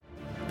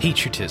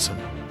patriotism,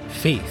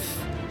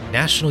 faith,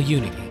 national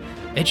unity,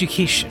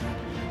 education,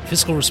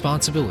 fiscal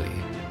responsibility,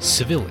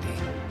 civility,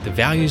 the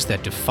values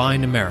that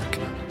define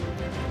America.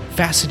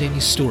 Fascinating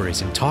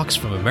stories and talks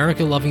from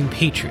America-loving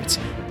patriots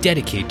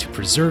dedicated to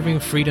preserving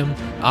freedom,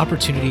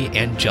 opportunity,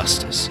 and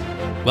justice.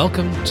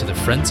 Welcome to the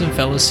Friends and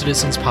Fellow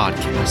Citizens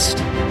podcast.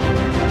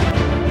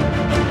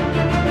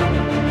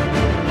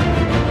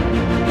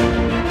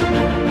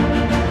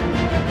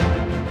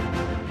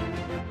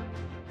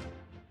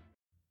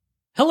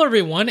 Hello,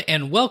 everyone,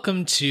 and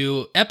welcome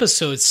to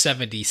episode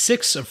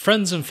 76 of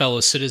Friends and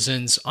Fellow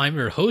Citizens. I'm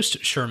your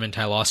host, Sherman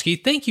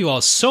Tylowski. Thank you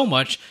all so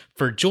much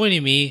for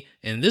joining me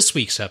in this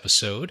week's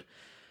episode.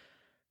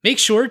 Make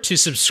sure to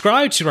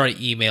subscribe to our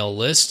email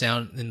list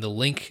down in the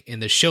link in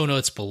the show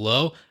notes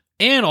below,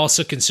 and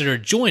also consider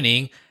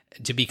joining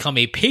to become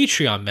a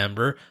Patreon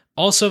member,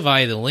 also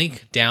via the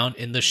link down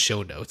in the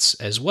show notes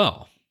as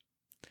well.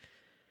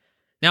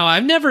 Now,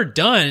 I've never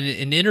done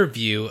an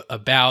interview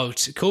about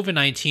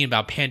COVID-19,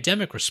 about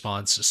pandemic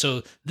response,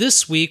 so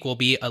this week will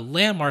be a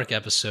landmark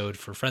episode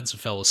for Friends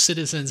and Fellow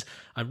Citizens.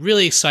 I'm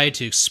really excited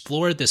to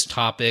explore this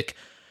topic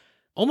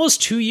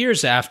almost 2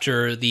 years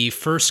after the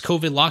first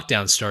COVID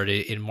lockdown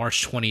started in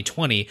March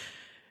 2020.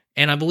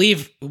 And I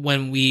believe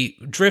when we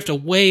drift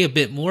away a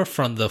bit more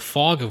from the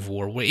fog of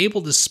war, we're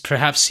able to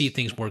perhaps see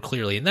things more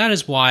clearly. And that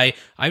is why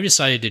I've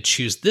decided to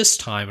choose this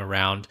time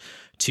around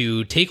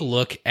to take a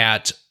look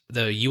at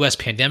the U.S.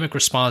 pandemic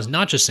response,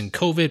 not just in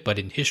COVID, but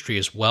in history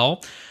as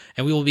well.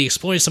 And we will be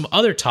exploring some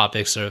other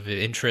topics of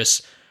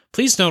interest.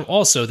 Please note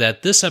also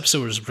that this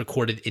episode was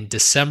recorded in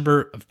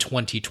December of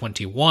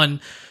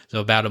 2021, so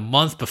about a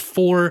month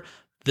before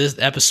this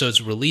episode's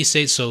release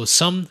date. So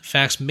some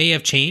facts may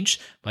have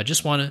changed, but I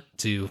just wanted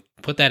to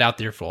put that out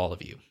there for all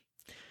of you.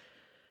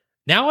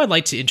 Now I'd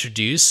like to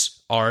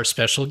introduce our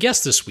special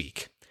guest this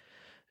week.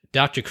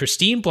 Dr.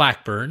 Christine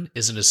Blackburn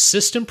is an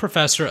assistant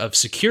professor of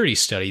security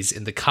studies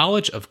in the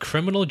College of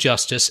Criminal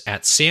Justice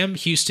at Sam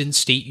Houston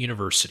State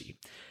University.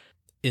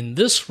 In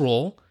this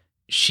role,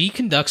 she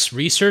conducts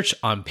research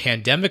on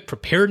pandemic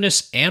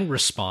preparedness and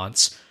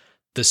response,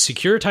 the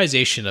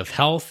securitization of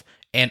health,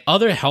 and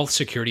other health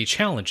security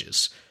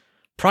challenges.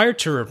 Prior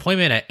to her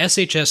appointment at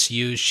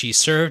SHSU, she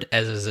served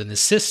as an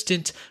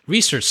assistant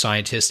research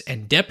scientist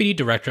and deputy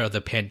director of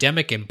the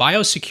Pandemic and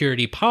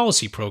Biosecurity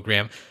Policy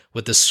Program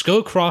with the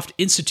Scowcroft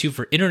Institute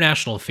for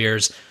International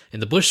Affairs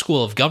in the Bush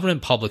School of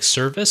Government Public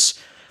Service,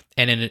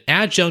 and an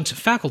adjunct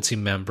faculty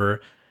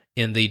member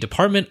in the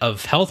Department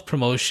of Health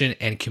Promotion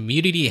and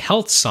Community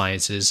Health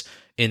Sciences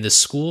in the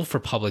School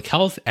for Public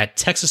Health at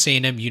Texas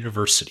A&M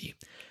University.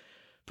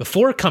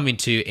 Before coming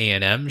to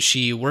A&M,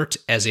 she worked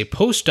as a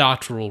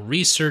postdoctoral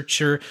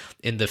researcher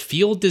in the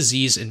Field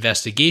Disease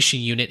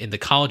Investigation Unit in the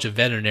College of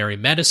Veterinary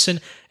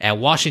Medicine at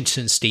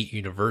Washington State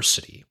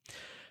University.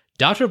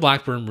 Dr.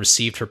 Blackburn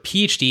received her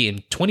PhD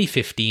in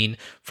 2015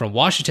 from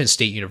Washington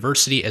State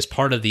University as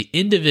part of the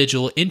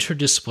Individual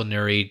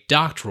Interdisciplinary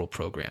Doctoral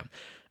Program,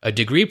 a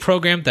degree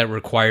program that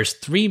requires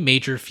 3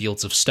 major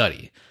fields of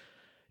study.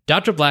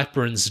 Dr.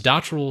 Blackburn's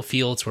doctoral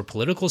fields were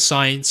political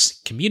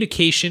science,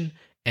 communication,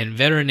 and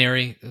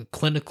veterinary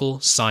clinical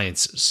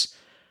sciences.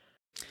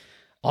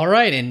 All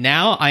right, and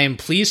now I am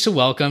pleased to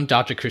welcome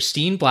Dr.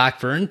 Christine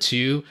Blackburn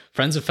to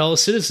Friends and Fellow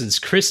Citizens.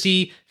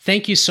 Christy,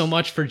 thank you so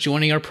much for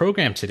joining our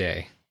program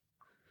today.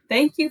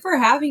 Thank you for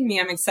having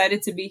me. I'm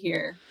excited to be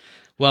here.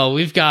 Well,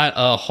 we've got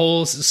a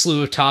whole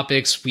slew of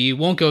topics. We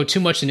won't go too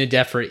much into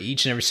depth for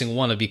each and every single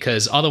one of them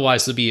because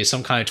otherwise there'll be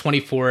some kind of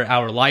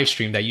 24-hour live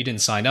stream that you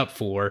didn't sign up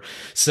for.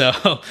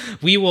 So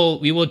we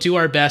will do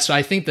our best.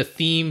 I think the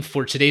theme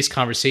for today's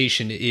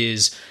conversation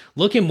is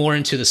looking more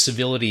into the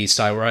civility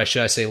side, or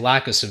should I say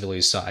lack of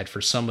civility side,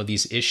 for some of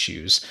these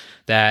issues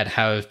that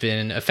have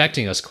been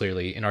affecting us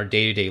clearly in our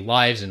day-to-day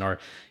lives and our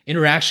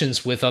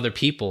interactions with other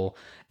people.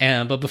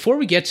 But before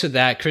we get to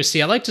that,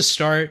 Christy, I'd like to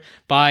start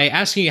by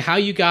asking you how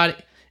you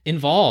got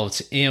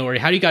involved or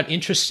how you got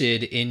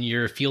interested in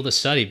your field of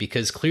study,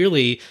 because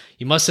clearly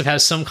you must have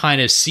had some kind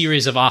of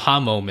series of aha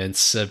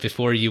moments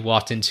before you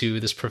walked into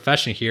this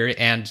profession here.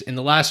 And in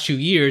the last 2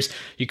 years,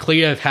 you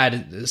clearly have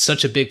had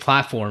such a big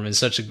platform and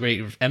such a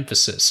great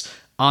emphasis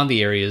on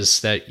the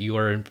areas that you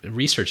are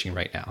researching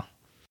right now.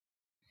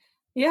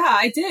 Yeah,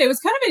 I did. It was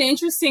kind of an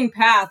interesting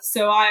path.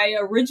 So I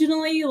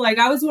originally,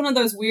 I was one of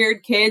those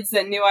weird kids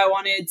that knew I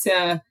wanted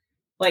to,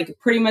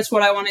 pretty much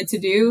what I wanted to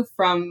do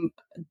from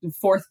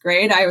 4th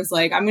grade. I was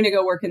like, I'm going to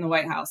go work in the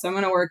White House. I'm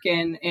going to work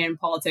in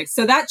politics.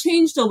 So that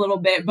changed a little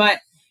bit. But,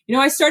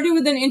 I started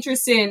with an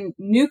interest in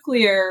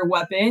nuclear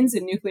weapons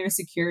and nuclear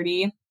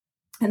security.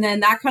 And then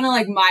that kind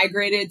of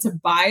migrated to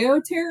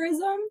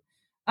bioterrorism.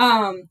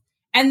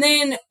 And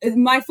then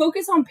my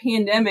focus on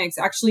pandemics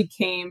actually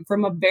came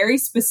from a very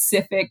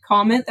specific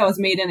comment that was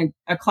made in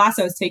a class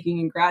I was taking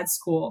in grad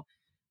school,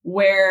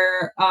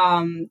 where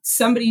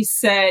somebody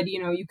said,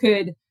 you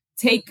could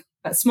take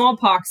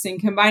smallpox and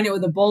combine it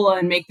with Ebola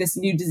and make this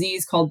new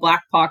disease called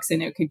blackpox,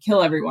 and it could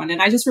kill everyone. And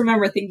I just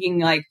remember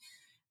thinking,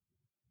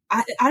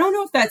 I don't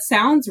know if that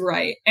sounds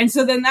right. And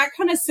so then that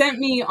kind of sent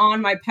me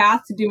on my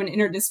path to do an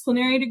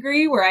interdisciplinary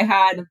degree where I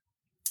had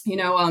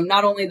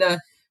not only the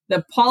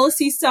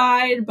policy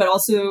side, but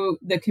also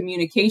the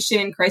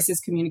communication, crisis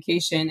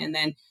communication, and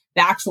then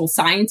the actual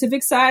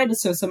scientific side.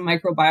 So some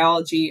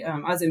microbiology.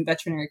 I was in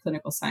veterinary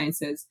clinical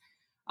sciences.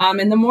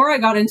 And the more I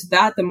got into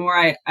that, the more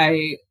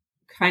I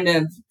kind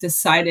of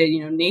decided,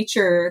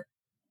 nature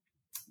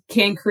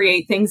can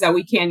create things that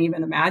we can't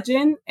even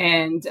imagine.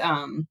 And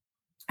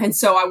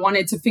so I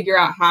wanted to figure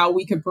out how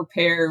we could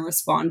prepare and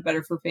respond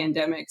better for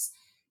pandemics.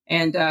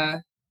 And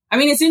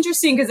it's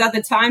interesting because at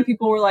the time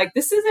people were like,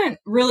 this isn't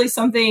really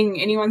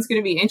something anyone's going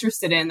to be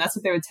interested in. That's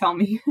what they would tell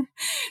me.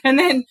 And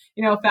then,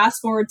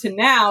 fast forward to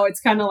now, it's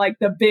kind of like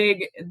the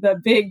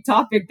big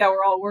topic that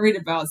we're all worried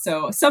about.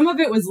 So some of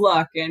it was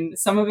luck and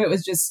some of it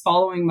was just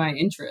following my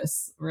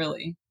interests,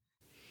 really.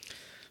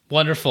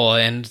 Wonderful.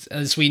 And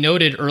as we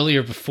noted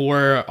earlier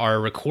before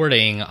our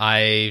recording,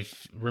 I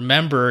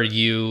remember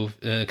you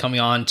coming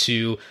on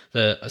to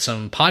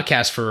some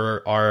podcasts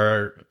for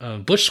our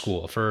Bush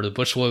School. For the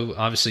Bush School,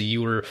 obviously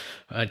you were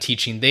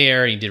teaching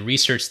there, you did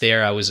research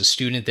there. I was a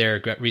student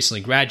there, recently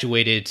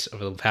graduated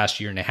over the past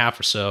year and a half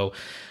or so.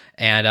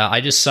 And I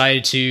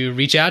decided to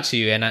reach out to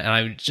you. And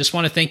I just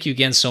want to thank you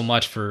again so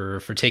much for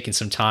taking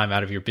some time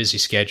out of your busy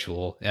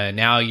schedule.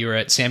 Now you're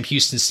at Sam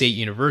Houston State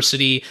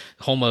University,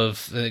 home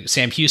of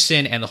Sam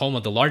Houston, and the home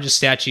of the largest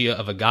statue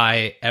of a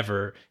guy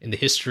ever in the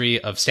history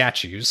of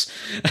statues.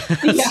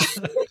 Yeah.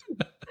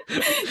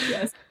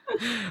 Yes.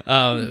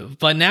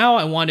 But now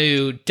I want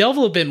to delve a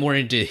little bit more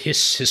into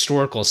his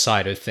historical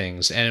side of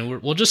things.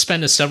 And we'll just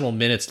spend several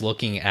minutes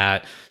looking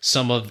at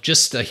some of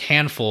just a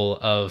handful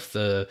of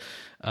the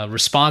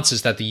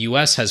responses that the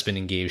U.S. has been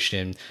engaged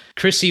in.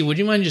 Christy, would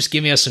you mind just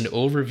giving us an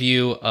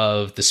overview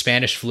of the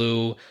Spanish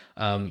flu,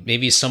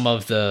 maybe some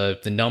of the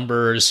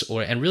numbers,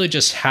 and really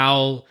just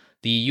how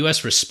the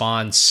U.S.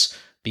 response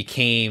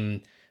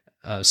became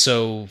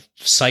so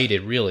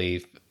cited,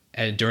 really,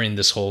 during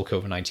this whole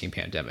COVID-19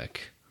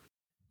 pandemic?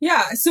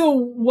 Yeah. So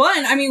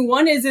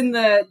one is in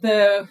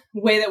the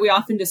way that we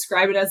often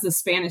describe it as the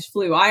Spanish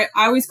flu. I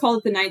always call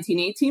it the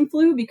 1918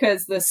 flu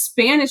because the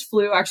Spanish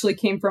flu actually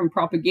came from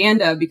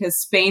propaganda because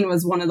Spain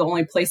was one of the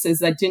only places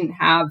that didn't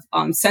have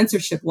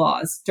censorship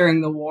laws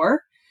during the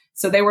war.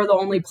 So they were the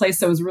only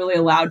place that was really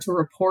allowed to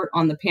report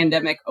on the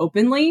pandemic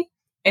openly.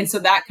 And so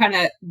that kind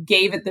of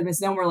gave it the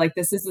misnomer, like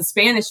this is the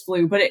Spanish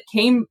flu, but it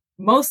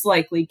most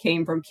likely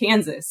came from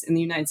Kansas in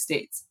the United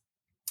States.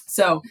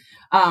 So,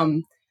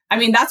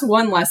 that's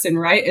one lesson,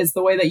 right? Is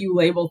the way that you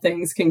label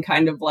things can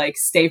kind of like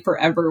stay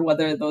forever,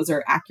 whether those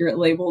are accurate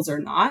labels or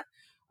not.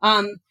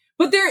 But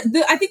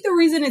I think the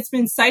reason it's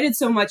been cited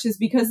so much is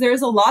because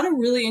there's a lot of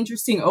really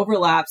interesting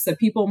overlaps that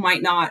people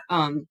might not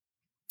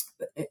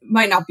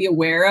be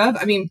aware of.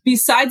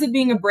 Besides it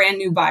being a brand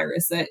new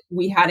virus that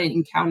we hadn't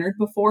encountered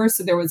before,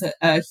 so there was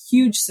a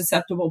huge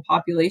susceptible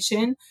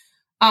population.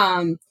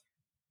 There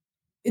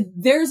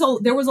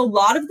was a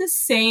lot of the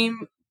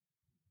same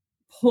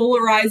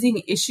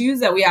polarizing issues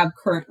that we have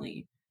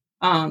currently,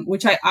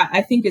 which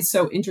I think is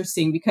so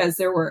interesting because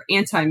there were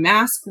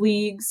anti-mask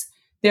leagues,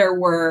 there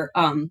were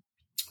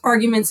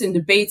arguments and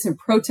debates and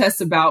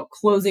protests about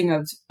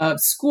closing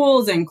of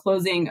schools and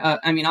closing.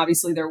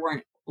 Obviously there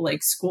weren't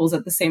like schools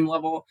at the same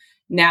level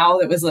now.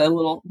 That was a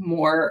little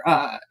more,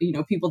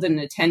 people didn't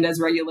attend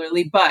as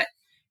regularly, but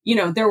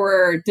there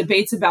were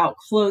debates about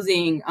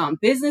closing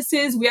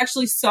businesses. We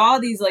actually saw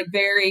these like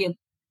very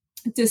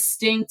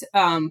distinct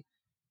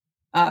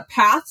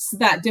paths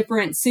that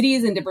different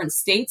cities and different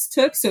states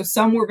took. So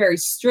some were very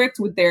strict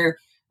with their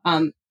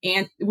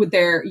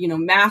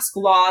mask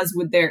laws,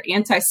 with their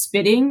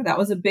anti-spitting. That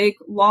was a big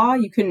law.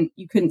 You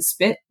couldn't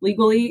spit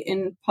legally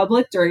in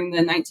public during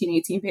the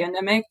 1918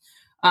 pandemic.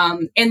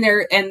 And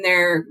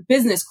their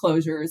business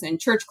closures and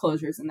church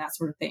closures and that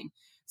sort of thing.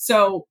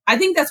 So I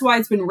think that's why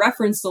it's been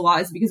referenced a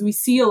lot, is because we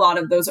see a lot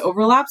of those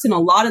overlaps, and a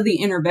lot of the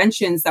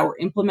interventions that were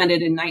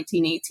implemented in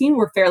 1918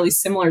 were fairly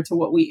similar to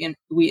what we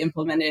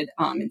implemented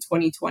in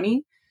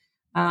 2020.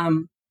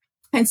 And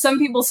some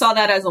people saw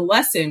that as a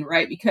lesson,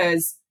 right?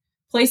 Because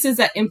places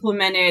that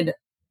implemented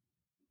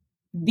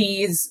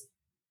these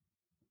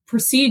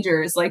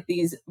procedures, like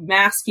these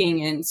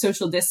masking and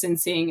social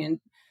distancing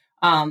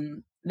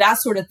and that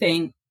sort of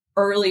thing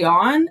early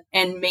on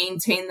and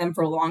maintained them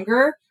for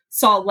longer,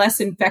 saw less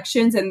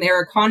infections, and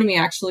their economy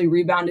actually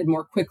rebounded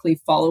more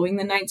quickly following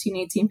the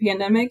 1918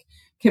 pandemic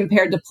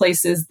compared to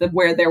places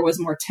where there was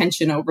more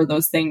tension over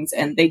those things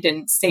and they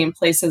didn't stay in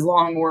place as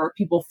long, or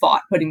people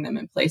fought putting them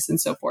in place and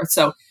so forth.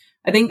 So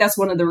I think that's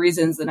one of the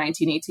reasons the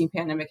 1918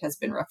 pandemic has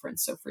been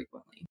referenced so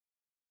frequently.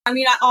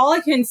 All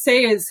I can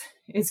say is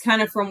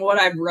kind of from what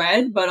I've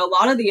read, but a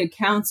lot of the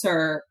accounts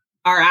are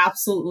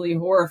absolutely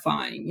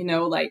horrifying,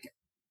 like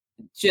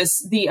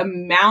just the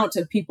amount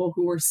of people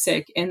who were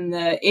sick and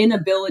the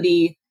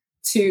inability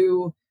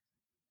to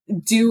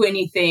do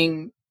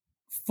anything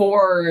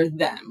for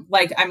them.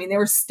 They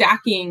were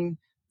stacking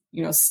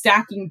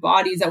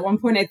bodies. At one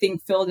point, I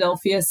think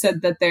Philadelphia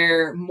said that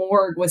their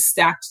morgue was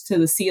stacked to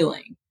the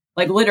ceiling,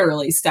 like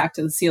literally stacked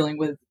to the ceiling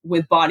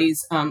with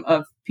bodies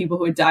of people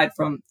who had died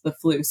from the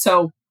flu.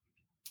 So,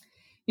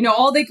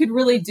 all they could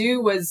really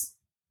do was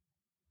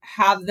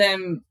have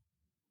them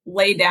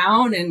lay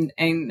down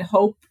and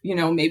hope,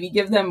 maybe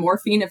give them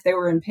morphine if they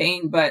were in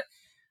pain. But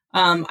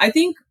I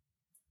think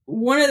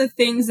one of the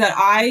things that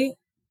I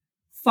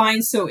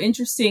find so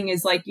interesting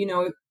is like,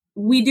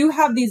 we do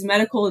have these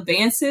medical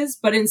advances,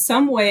 but in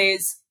some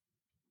ways,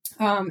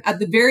 at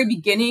the very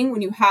beginning,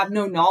 when you have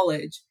no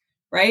knowledge,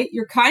 right,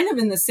 you're kind of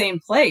in the same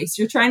place.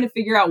 You're trying to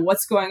figure out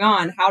what's going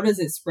on. How does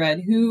it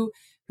spread? Who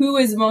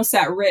is most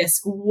at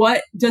risk?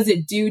 What does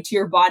it do to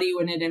your body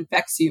when it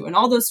infects you? And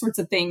all those sorts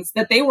of things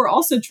that they were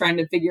also trying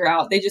to figure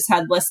out. They just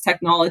had less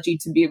technology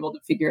to be able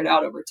to figure it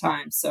out over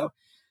time. So,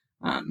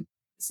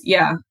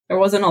 yeah, there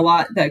wasn't a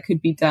lot that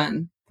could be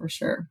done for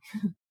sure.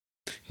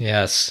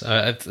 Yes,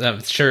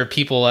 I'm sure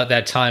people at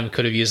that time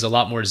could have used a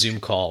lot more Zoom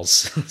calls.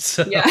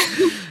 So,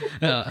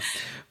 yeah.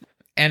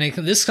 And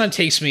this kind of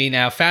takes me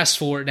now, fast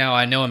forward now,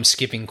 I know I'm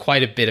skipping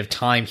quite a bit of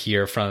time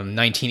here from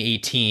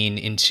 1918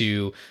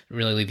 into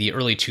really the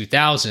early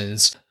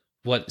 2000s.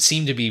 What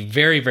seemed to be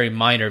very, very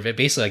minor,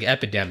 basically like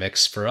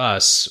epidemics for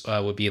us,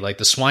 would be like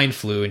the swine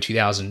flu in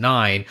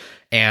 2009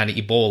 and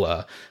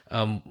Ebola.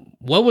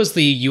 What was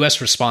the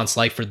U.S. response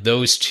like for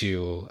those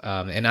two?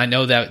 And I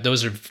know that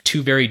those are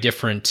two very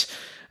different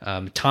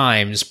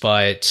times,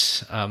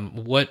 but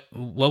what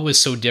was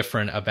so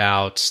different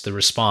about the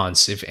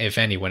response, if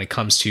any, when it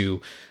comes to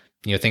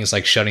things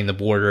like shutting the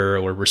border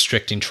or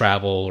restricting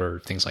travel or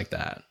things like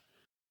that?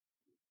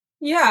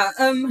 Yeah,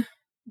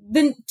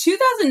 the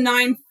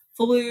 2009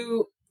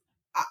 flu,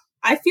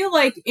 I feel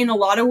like in a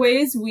lot of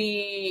ways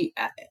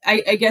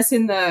I guess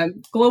in the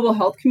global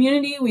health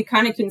community, we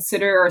kind of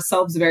consider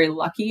ourselves very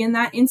lucky in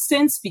that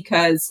instance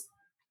because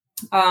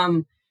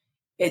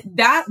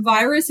that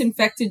virus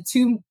infected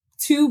 2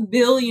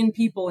 billion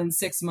people in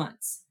 6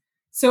 months.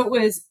 So it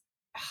was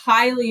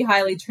highly,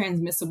 highly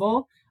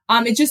transmissible.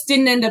 It just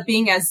didn't end up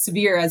being as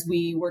severe as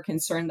we were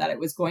concerned that it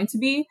was going to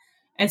be.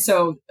 And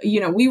so,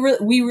 we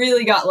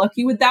really got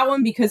lucky with that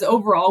one because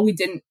overall we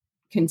didn't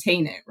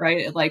contain it, right?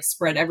 It like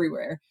spread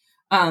everywhere.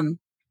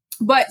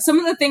 But some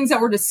of the things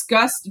that were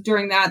discussed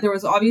during that, there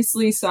was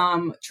obviously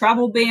some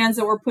travel bans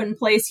that were put in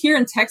place. Here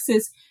in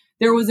Texas,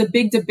 there was a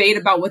big debate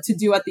about what to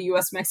do at the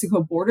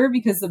U.S.-Mexico border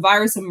because the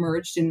virus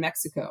emerged in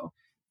Mexico.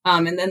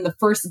 And then the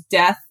first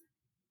death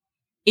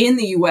in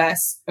the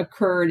U.S.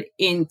 occurred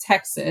in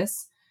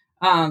Texas.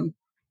 And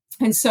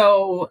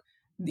so,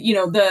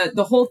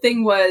 the whole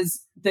thing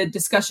was the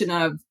discussion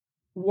of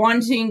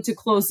wanting to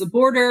close the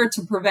border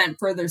to prevent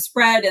further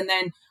spread. And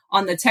then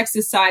on the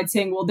Texas side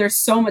saying, well, there's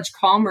so much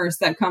commerce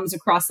that comes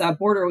across that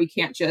border. We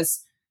can't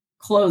just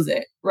close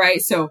it.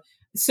 Right. So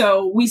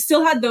we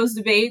still had those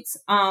debates.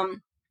 The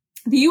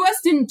U.S.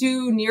 didn't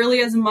do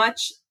nearly as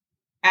much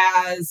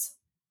as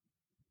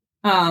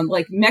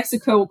like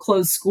Mexico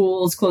closed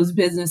schools, closed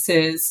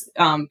businesses,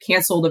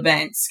 canceled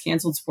events,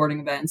 canceled sporting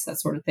events, that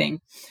sort of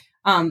thing.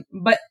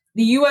 But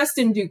the U.S.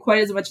 didn't do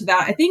quite as much of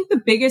that. I think the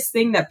biggest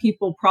thing that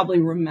people probably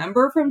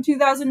remember from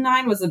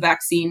 2009 was the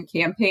vaccine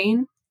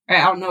campaign. I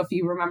don't know if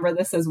you remember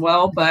this as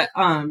well, but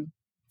a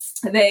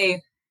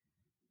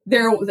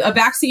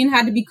vaccine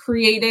had to be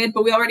created,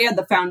 but we already had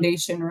the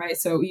foundation, right?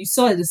 So you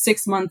still had a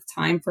 6-month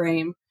time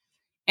frame.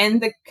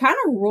 And the kind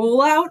of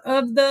rollout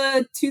of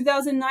the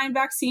 2009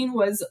 vaccine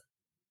was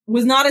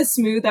not as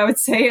smooth, I would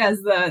say,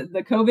 as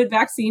the COVID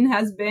vaccine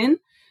has been.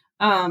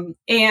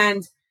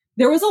 And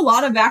there was a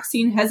lot of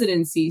vaccine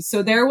hesitancy.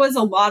 So there was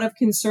a lot of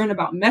concern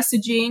about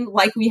messaging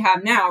like we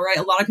have now, right?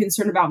 A lot of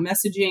concern about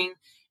messaging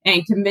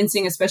and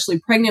convincing, especially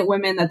pregnant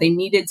women, that they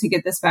needed to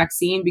get this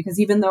vaccine because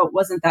even though it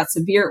wasn't that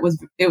severe,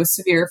 it was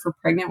severe for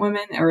pregnant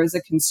women. There was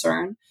a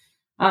concern.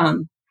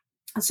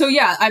 So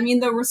yeah, I mean,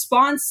 the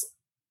response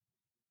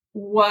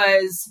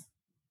was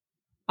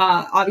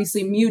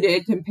obviously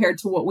muted compared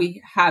to what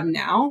we have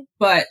now.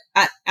 But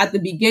at the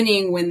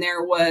beginning, when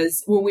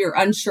we were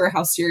unsure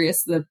how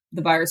serious the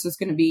virus was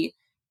going to be,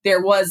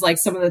 there was like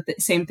some of the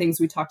same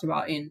things we talked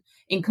about in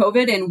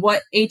COVID. And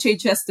what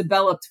HHS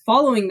developed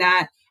following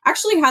that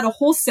actually had a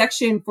whole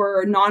section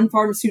for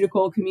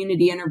non-pharmaceutical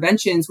community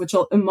interventions,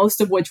 most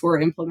of which were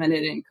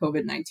implemented in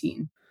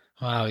COVID-19.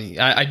 Wow.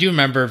 I do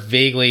remember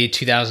vaguely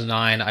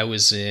 2009. I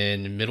was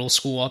in middle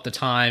school at the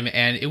time,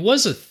 and it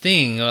was a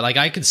thing. Like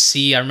I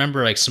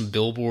remember like some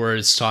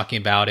billboards talking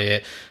about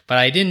it, but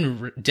I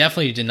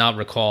definitely did not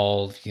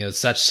recall,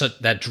 such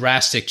that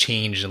drastic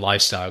change in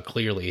lifestyle.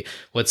 Clearly,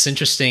 what's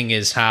interesting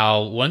is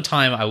how one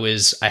time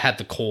I had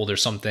the cold or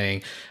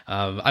something.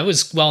 I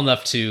was well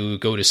enough to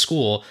go to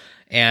school,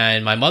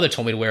 and my mother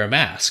told me to wear a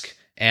mask,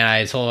 and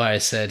I told her, I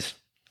said,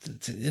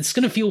 it's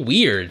going to feel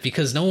weird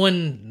because no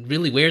one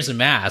really wears a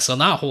mask. Well,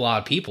 not a whole lot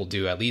of people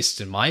do, at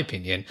least in my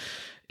opinion.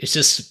 It's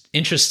just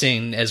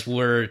interesting as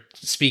we're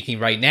speaking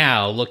right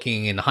now,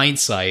 looking in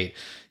hindsight,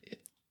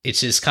 it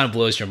just kind of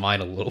blows your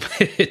mind a little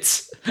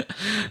bit.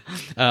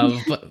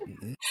 But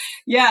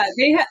yeah,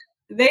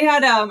 they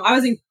had, I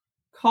was in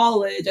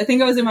college. I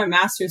think I was in my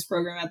master's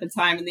program at the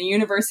time, and the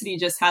university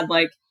just had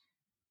like,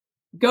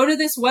 go to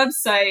this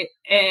website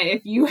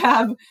if you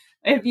have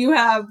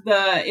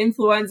the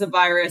influenza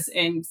virus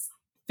and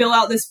fill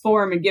out this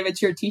form and give it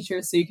to your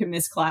teacher so you can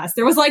miss class.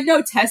 There was like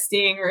no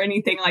testing or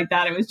anything like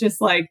that. It was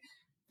just like,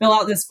 fill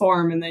out this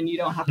form and then you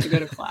don't have to go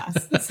to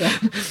class. So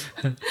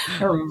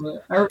I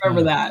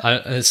remember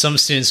that. Some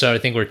students, I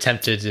think, were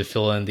tempted to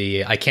fill in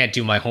the "I can't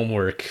do my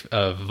homework"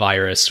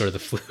 virus or the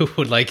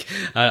flu. Like,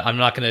 I'm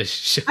not going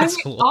to.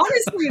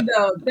 Honestly,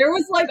 though, there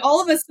was like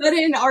all of a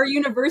sudden our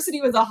university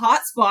was a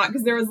hot spot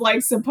because there was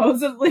like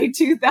supposedly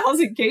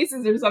 2,000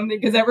 cases or something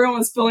because everyone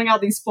was filling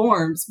out these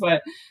forms,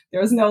 but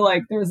there was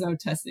no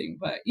testing.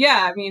 But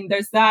yeah, I mean,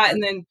 there's that,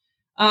 and then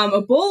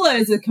Ebola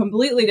is a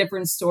completely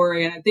different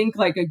story, and I think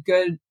like a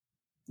good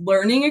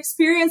learning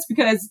experience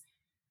because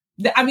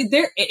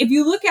if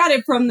you look at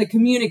it from the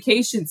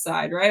communication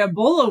side, right?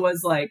 Ebola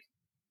was like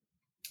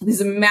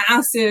this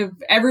massive,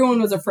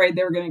 everyone was afraid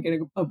they were going to get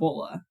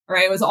Ebola,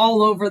 right? It was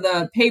all over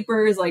the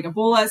papers, like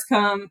Ebola has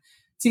come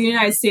to the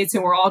United States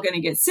and we're all going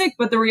to get sick.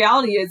 But the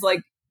reality is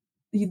like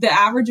the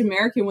average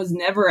American was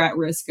never at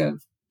risk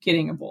of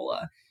getting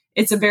Ebola.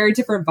 It's a very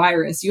different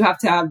virus. You have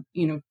to have,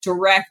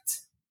 direct,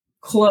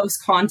 close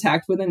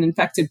contact with an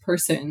infected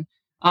person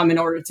in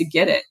order to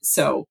get it.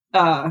 So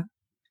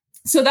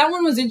that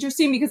one was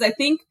interesting because I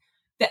think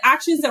the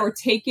actions that were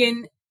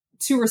taken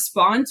to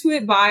respond to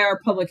it by our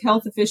public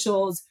health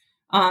officials,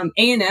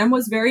 A&M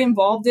was very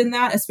involved in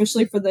that,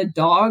 especially for the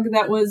dog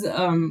that was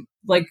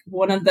like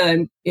one of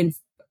the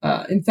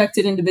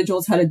infected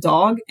individuals had a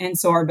dog. And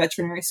so our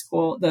veterinary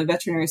school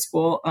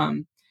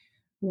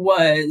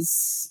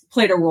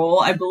played a role,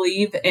 I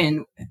believe,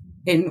 in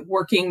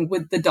working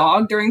with the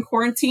dog during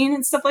quarantine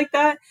and stuff like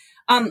that.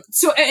 And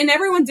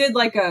everyone did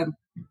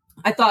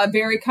I thought a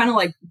very kind of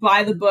like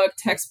by the book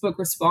textbook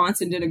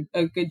response and did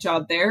a good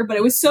job there, but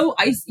it was so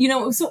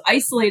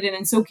isolated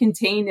and so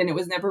contained, and it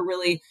was never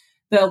really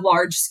the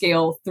large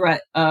scale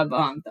threat of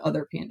the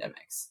other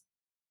pandemics.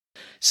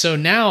 So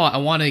now I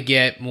want to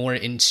get more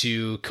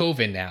into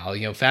COVID now,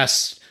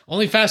 fast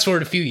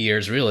forward a few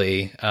years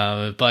really,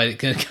 but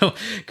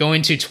go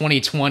into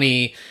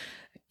 2020.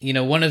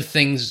 One of the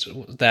things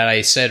that I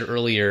said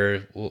earlier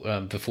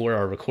before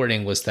our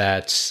recording was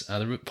that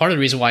part of the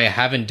reason why I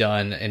haven't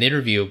done an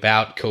interview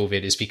about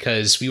COVID is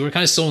because we were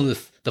kind of still in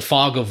the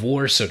fog of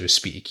war, so to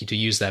speak, to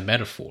use that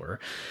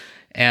metaphor.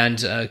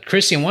 And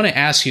Christy, I want to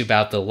ask you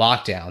about the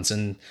lockdowns.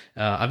 And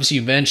obviously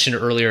you mentioned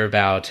earlier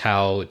about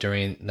how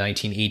during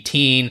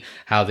 1918,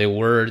 how there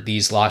were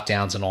these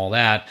lockdowns and all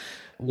that.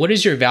 What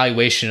is your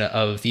evaluation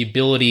of the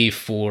ability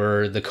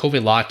for the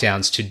COVID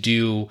lockdowns to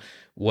do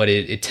what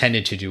it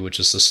tended to do, which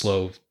is to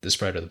slow the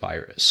spread of the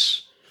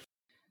virus?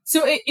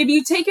 So if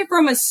you take it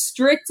from a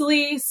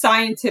strictly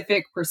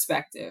scientific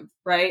perspective,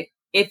 right?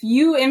 If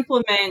you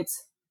implement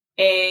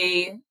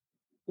a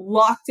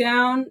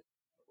lockdown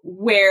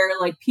where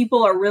like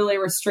people are really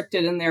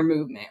restricted in their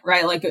movement,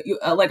 right? Like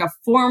a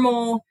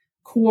formal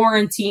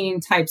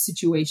quarantine type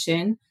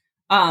situation,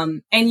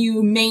 and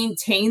you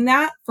maintain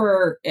that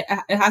for, it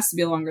has to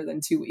be longer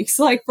than 2 weeks,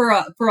 like for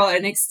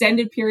an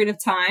extended period of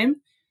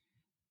time,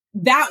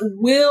 that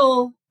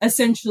will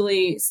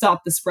essentially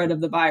stop the spread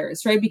of the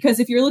virus, right? Because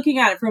if you're looking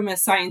at it from a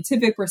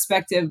scientific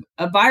perspective,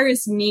 a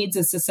virus needs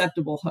a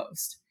susceptible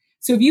host.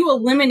 So if you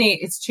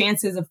eliminate its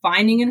chances of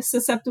finding a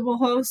susceptible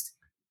host,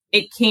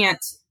 it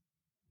can't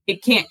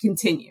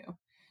continue.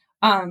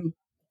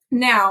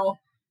 Now,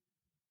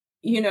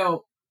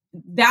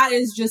 that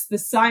is just the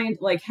science,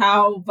 like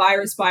how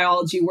virus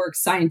biology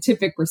works,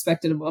 scientific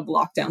perspective of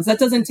lockdowns. That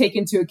doesn't take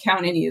into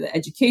account any of the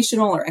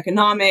educational or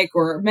economic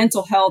or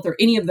mental health or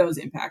any of those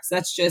impacts.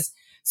 That's just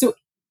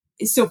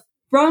so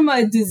from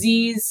a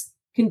disease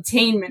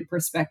containment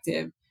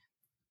perspective,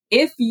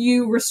 if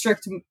you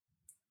restrict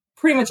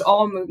pretty much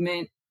all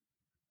movement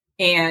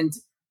and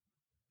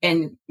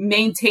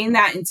maintain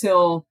that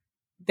until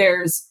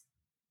there's,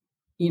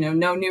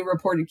 no new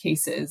reported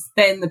cases,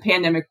 then the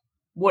pandemic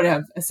would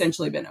have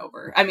essentially been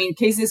over. I mean,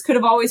 cases could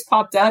have always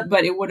popped up,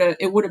 but it would have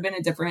been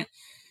a different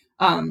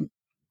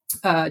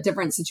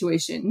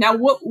situation. Now,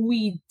 what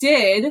we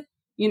did,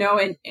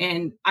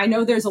 and I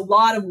know there's a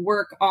lot of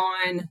work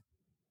on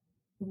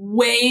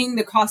weighing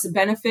the cost and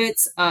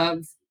benefits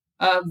of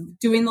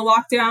doing the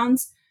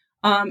lockdowns.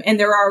 And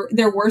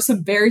there were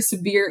some very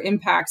severe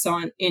impacts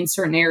in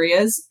certain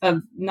areas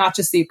of not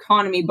just the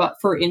economy, but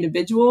for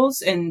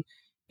individuals and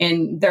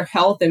their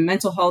health and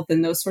mental health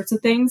and those sorts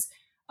of things.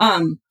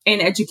 And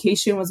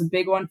education was a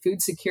big one,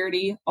 food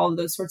security, all of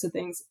those sorts of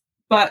things.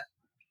 But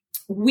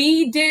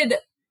we did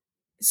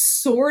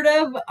sort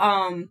of,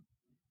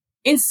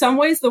 in some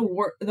ways, the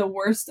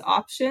worst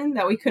option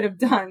that we could have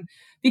done,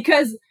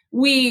 because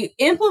we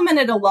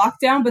implemented a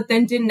lockdown, but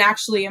then didn't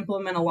actually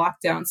implement a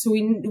lockdown. So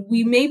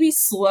we maybe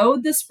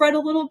slowed the spread a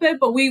little bit,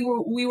 but we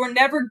were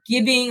never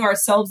giving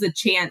ourselves a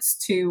chance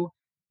to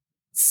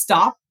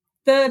stop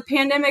the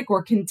pandemic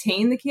or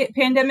contain the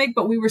pandemic,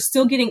 but we were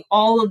still getting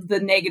all of the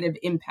negative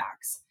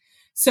impacts.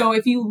 So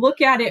if you look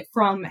at it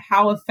from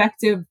how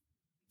effective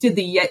did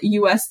the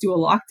US do a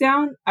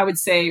lockdown, I would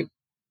say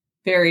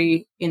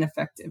very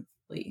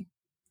ineffectively.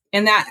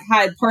 And that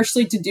had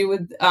partially to do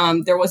with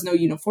there was no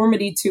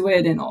uniformity to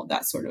it and all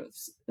that sort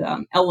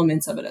of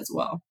elements of it as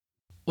well.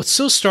 What's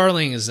so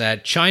startling is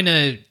that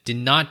China did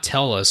not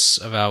tell us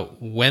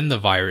about when the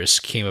virus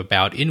came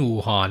about in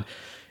Wuhan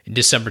in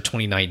December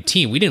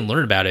 2019. We didn't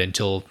learn about it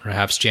until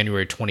perhaps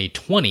January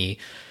 2020.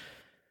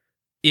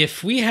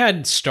 If we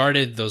had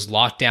started those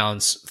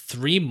lockdowns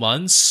 3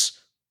 months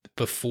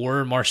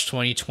before March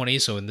 2020,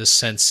 so in this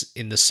sense,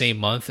 in the same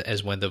month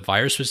as when the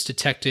virus was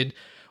detected,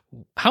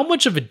 how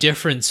much of a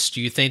difference do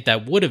you think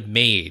that would have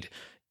made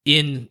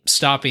in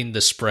stopping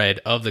the spread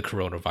of the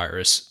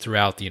coronavirus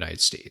throughout the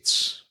United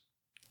States?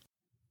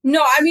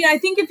 No, I mean, I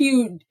think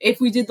if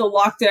we did the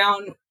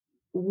lockdown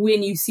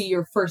when you see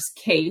your first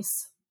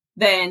case,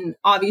 then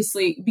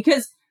obviously,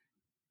 because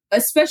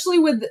especially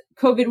with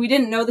COVID, we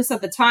didn't know this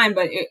at the time,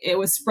 but it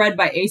was spread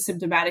by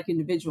asymptomatic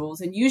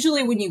individuals. And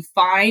usually when you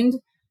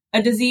find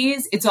a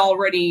disease, it's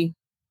already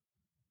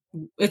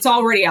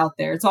out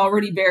there. It's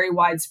already very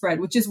widespread,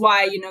 which is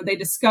why, they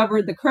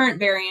discovered the current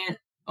variant,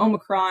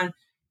 Omicron,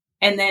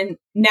 and then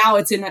now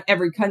it's in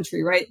every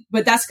country, right?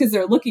 But that's because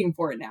they're looking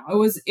for it now.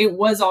 It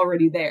was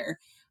already there.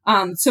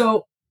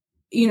 So,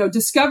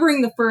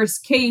 discovering the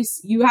first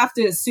case, you have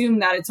to assume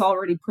that it's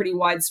already pretty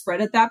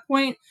widespread at that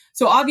point.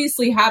 So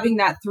obviously having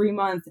that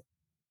 3-month,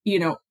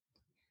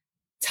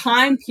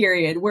 time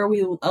period where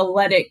we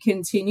let it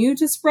continue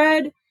to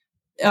spread,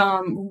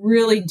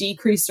 really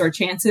decreased our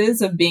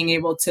chances of being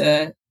able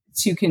to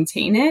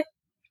contain it.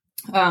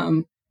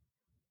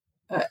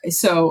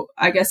 So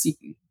I guess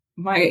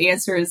my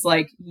answer is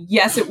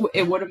yes,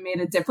 it would have made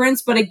a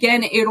difference. But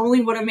again, it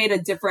only would have made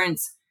a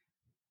difference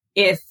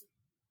if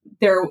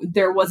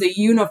there was a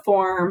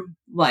uniform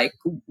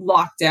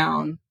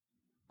lockdown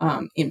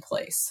in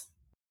place.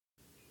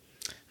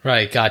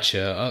 Right,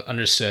 gotcha.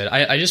 Understood.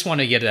 I just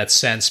want to get that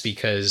sense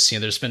because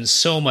there's been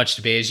so much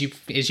debate,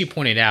 as you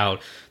pointed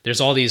out. There's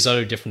all these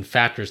other different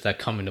factors that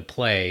come into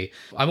play.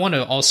 I want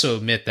to also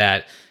admit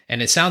that,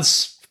 and it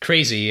sounds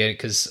crazy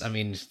because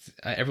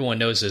everyone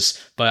knows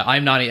this, but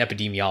I'm not an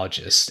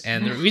epidemiologist,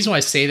 and the reason why I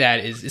say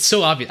that is it's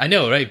so obvious. I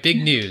know, right?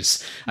 Big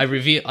news. I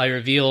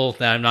reveal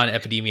that I'm not an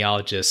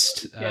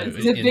epidemiologist.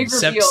 It's a big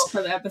reveal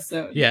for the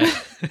episode. Yeah,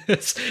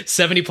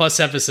 70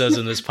 plus episodes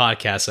in this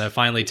podcast, and I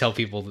finally tell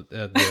people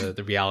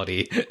the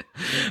reality.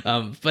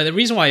 But the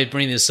reason why I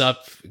bring this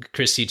up,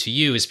 Christy, to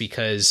you is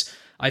because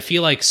I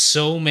feel like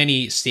so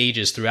many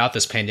stages throughout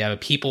this pandemic,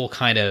 people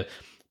kind of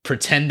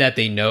pretend that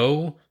they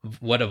know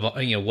what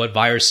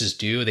viruses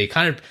do. They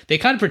kind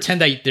of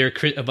pretend that they're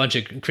a bunch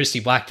of Christy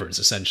Blackbirds,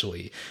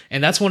 essentially.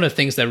 And that's one of the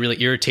things that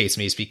really irritates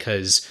me, is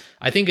because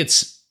I think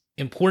it's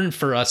important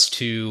for us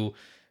to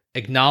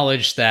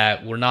acknowledge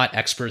that we're not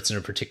experts in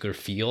a particular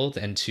field,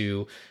 and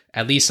to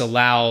at least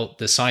allow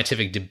the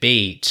scientific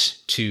debate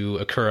to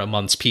occur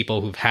amongst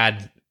people who've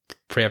had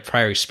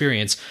prior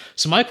experience.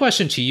 So my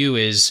question to you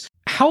is,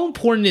 how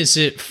important is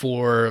it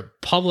for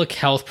public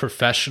health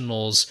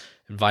professionals,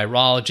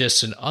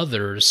 virologists, and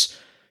others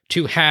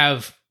to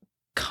have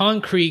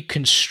concrete,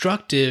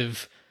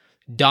 constructive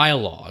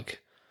dialogue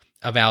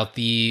about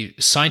the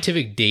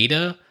scientific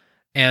data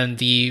and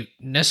the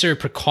necessary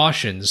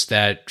precautions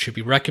that should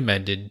be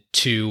recommended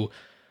to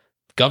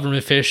government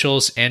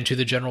officials and to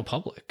the general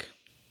public?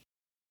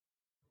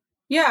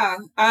 Yeah,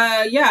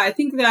 I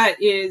think that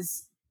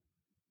is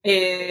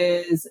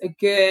a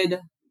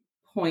good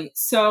point.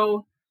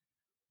 So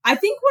I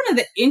think one of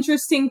the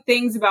interesting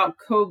things about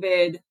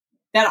COVID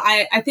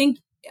that I think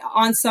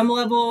on some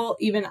level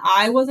even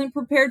I wasn't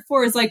prepared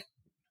for is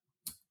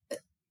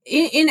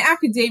in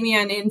academia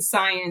and in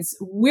science,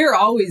 we're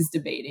always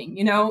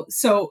debating,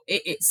 so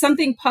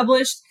something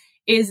published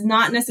is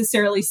not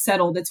necessarily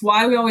settled. It's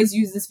why we always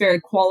use this very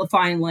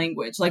qualifying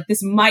language.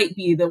 This might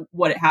be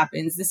what it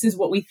happens. This is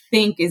what we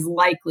think is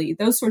likely,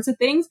 those sorts of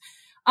things.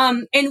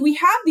 And we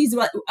have these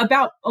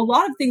about a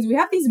lot of things. We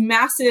have these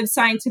massive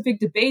scientific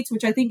debates,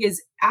 which I think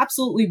is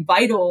absolutely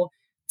vital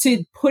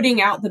to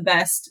putting out the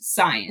best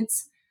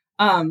science.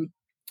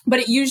 But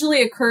it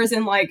usually occurs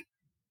in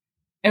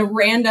a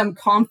random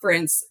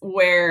conference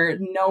where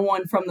no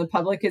one from the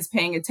public is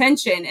paying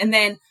attention. And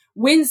then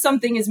when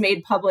something is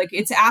made public,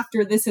 it's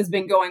after this has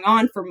been going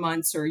on for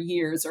months or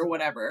years or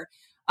whatever.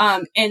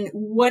 And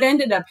what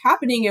ended up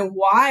happening, and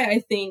why I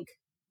think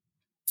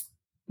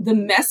the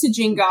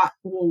messaging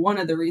one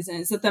of the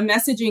reasons that the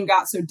messaging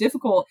got so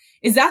difficult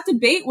is that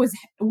debate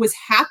was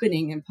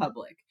happening in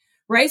public.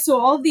 Right.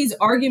 So all of these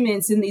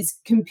arguments and these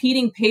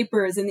competing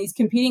papers and these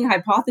competing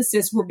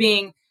hypotheses were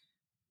being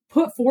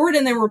put forward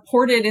and then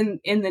reported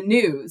in the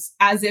news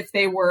as if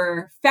they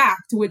were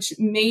fact, which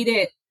made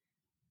it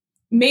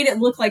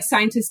look like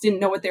scientists didn't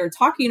know what they were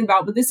talking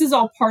about. But this is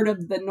all part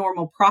of the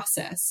normal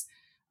process.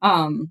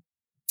 And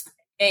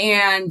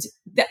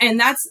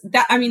that's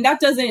that. I mean, that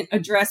doesn't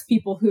address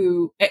people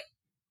who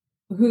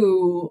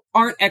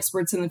aren't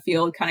experts in the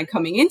field kind of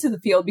coming into the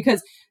field,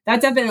 because that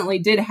definitely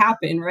did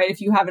happen, right? If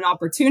you have an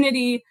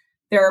opportunity,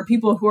 there are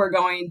people who are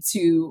going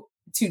to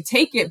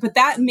take it, but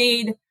that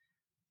made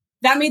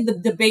the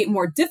debate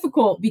more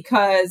difficult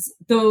because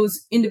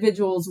those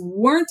individuals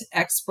weren't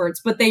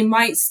experts, but they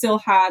might still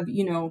have,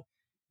 a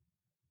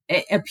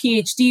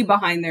PhD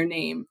behind their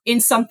name in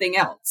something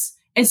else.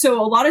 And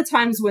so a lot of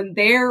times when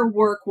their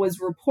work was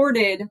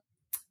reported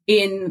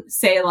in,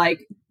 say,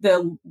 like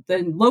the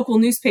local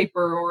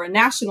newspaper or a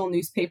national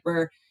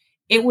newspaper,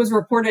 it was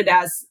reported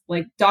as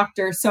like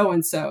Dr.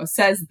 So-and-so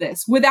says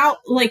this, without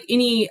like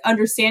any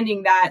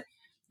understanding that,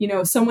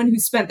 someone who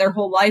spent their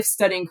whole life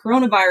studying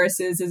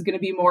coronaviruses is going to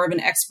be more of an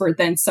expert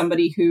than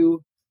somebody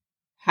who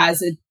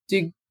has a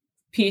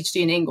PhD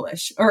in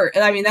English. Or,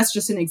 I mean, that's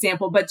just an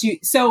example. But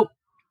so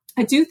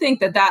I do think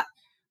that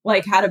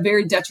like had a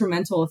very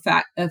detrimental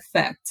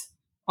effect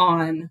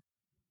on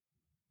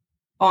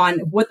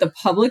what the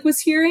public was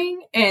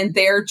hearing and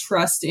their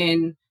trust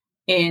in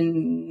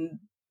the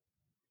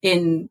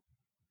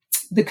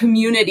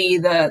community,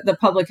 the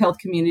public health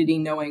community,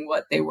 knowing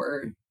what they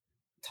were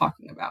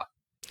talking about.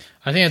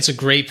 I think that's a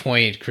great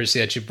point, Chrissy,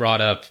 that you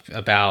brought up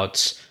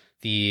about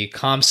the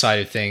comm side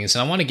of things.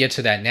 And I want to get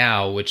to that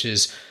now, which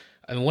is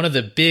one of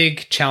the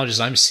big challenges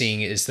I'm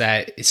seeing is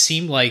that it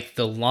seemed like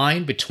the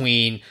line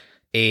between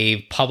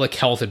a public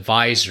health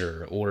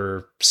advisor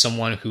or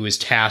someone who is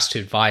tasked to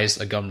advise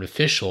a government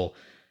official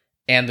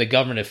and the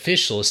government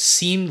officials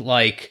seemed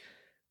like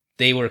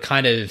they were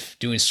kind of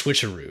doing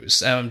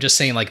switcheroos. I'm just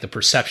saying like the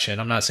perception.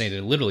 I'm not saying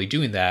they're literally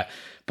doing that,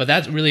 but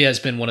that really has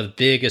been one of the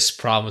biggest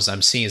problems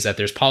I'm seeing is that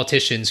there's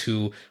politicians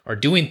who are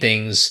doing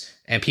things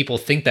and people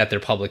think that they're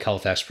public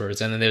health experts.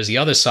 And then there's the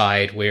other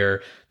side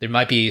where there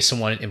might be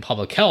someone in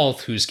public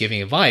health who's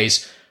giving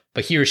advice,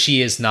 but he or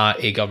she is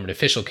not a government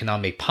official,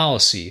 cannot make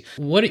policy.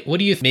 What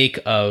do you make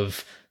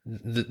of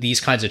these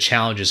kinds of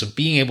challenges of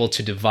being able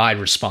to divide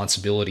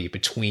responsibility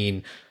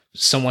between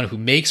someone who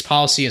makes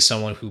policy and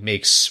someone who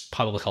makes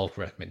public health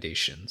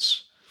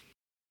recommendations?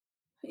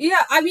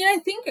 Yeah, I mean, I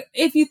think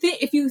if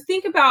you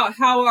think about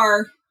how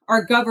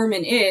our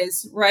government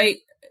is, right,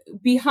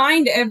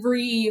 behind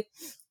every,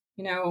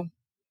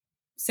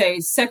 say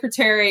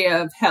Secretary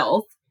of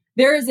Health,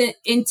 there is an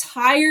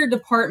entire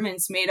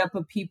departments made up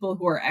of people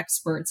who are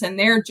experts, and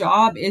their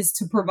job is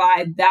to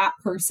provide that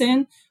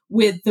person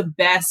with the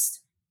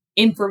best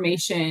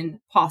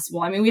information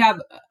possible. I mean, we have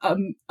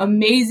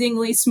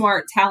amazingly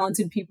smart,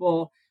 talented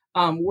people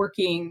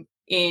working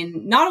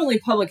in not only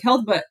public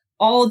health, but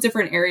all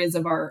different areas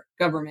of our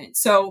government.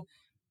 So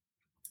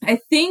I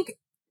think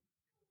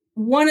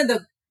one of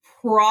the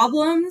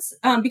problems,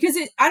 because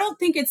I don't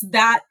think it's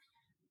that,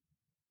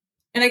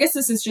 and I guess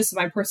this is just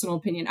my personal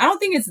opinion, I don't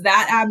think it's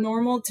that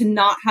abnormal to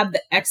not have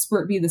the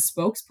expert be the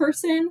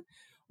spokesperson.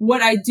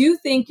 What I do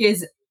think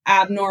is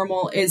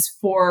abnormal is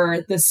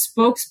for the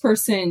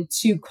spokesperson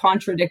to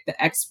contradict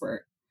the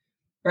expert,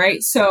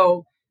 right?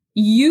 So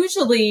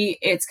usually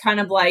it's kind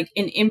of like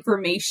an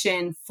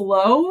information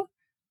flow,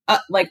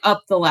 like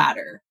up the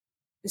ladder.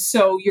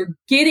 So you're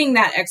getting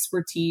that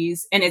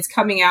expertise and it's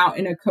coming out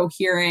in a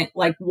coherent,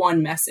 like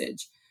one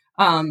message.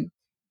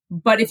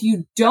 But if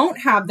you don't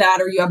have that,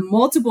 or you have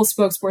multiple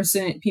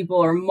spokesperson people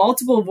or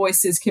multiple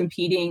voices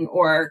competing,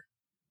 or,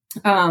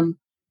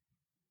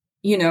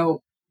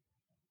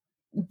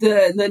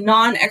 the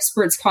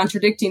non-experts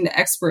contradicting the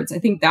experts, I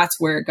think that's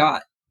where it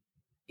got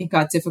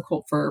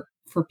difficult for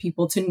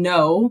people to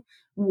know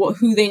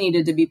who they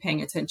needed to be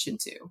paying attention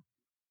to.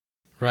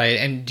 Right.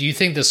 And do you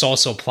think this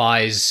also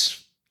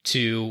applies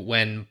to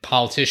when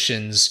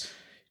politicians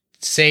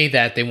say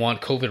that they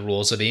want COVID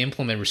rules or they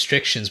implement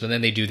restrictions, but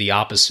then they do the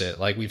opposite?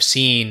 Like we've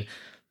seen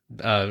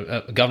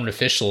government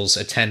officials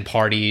attend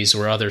parties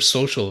or other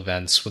social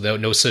events without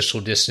no social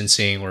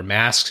distancing or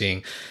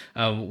masking.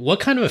 What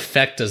kind of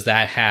effect does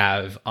that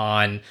have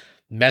on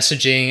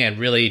messaging and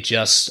really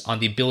just on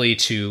the ability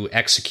to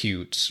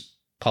execute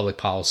public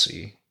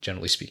policy,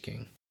 generally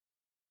speaking?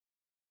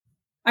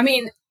 I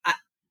mean,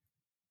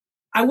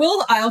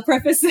 I'll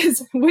preface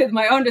this with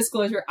my own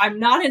disclosure. I'm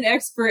not an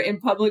expert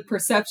in public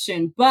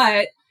perception,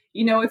 but,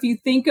 if you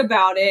think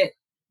about it,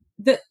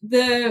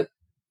 the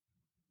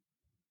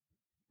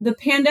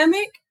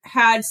pandemic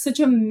had such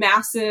a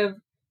massive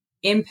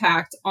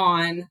impact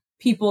on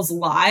people's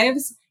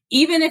lives,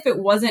 even if it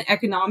wasn't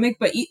economic,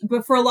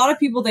 but for a lot of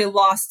people, they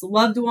lost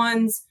loved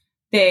ones,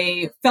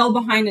 they fell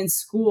behind in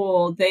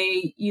school,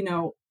 they,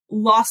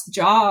 lost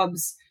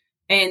jobs,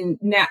 and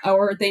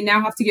they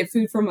now have to get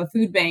food from a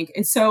food bank.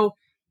 And so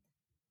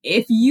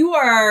if you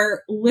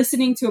are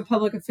listening to a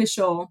public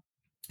official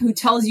who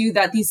tells you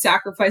that these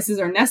sacrifices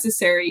are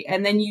necessary,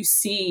 and then you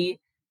see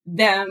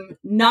them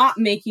not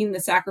making the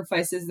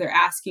sacrifices they're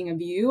asking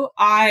of you,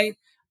 I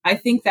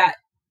think that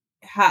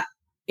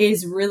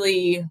is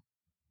really,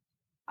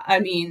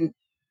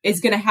 it's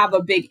going to have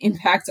a big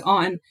impact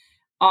on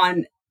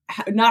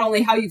not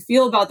only how you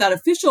feel about that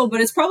official,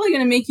 but it's probably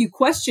going to make you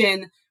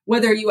question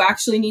whether you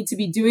actually need to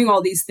be doing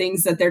all these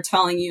things that they're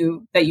telling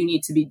you that you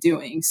need to be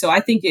doing. So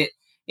I think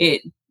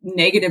it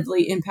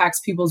negatively impacts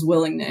people's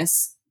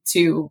willingness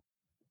to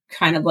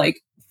kind of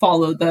like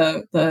follow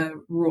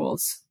the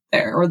rules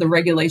there or the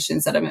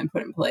regulations that have been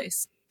put in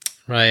place.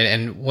 Right.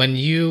 And when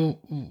you,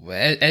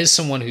 as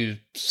someone who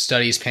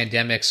studies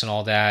pandemics and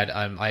all that,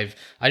 I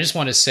just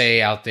want to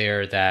say out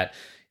there that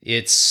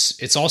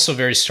it's also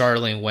very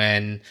startling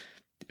when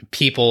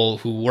people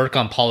who work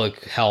on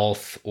public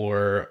health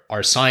or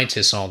are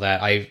scientists and all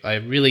that, I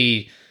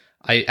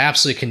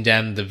absolutely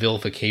condemn the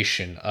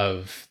vilification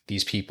of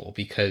these people,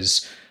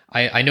 because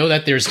I know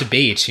that there's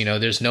debate.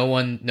 There's no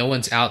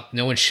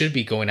one should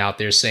be going out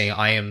there saying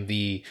I am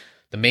the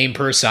main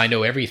person, I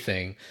know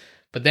everything.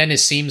 But then it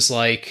seems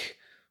like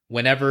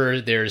whenever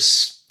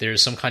there's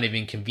some kind of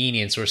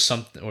inconvenience or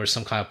some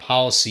kind of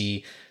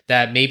policy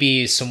that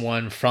maybe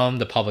someone from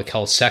the public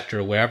health sector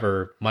or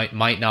wherever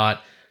might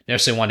not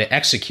necessarily want to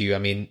execute. I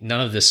mean, none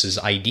of this is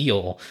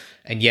ideal,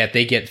 and yet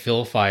they get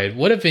vilified.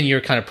 What have been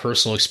your kind of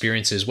personal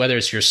experiences, whether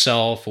it's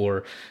yourself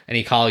or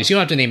any colleagues? You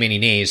don't have to name any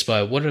names,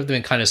 but what have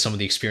been kind of some of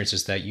the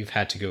experiences that you've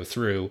had to go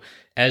through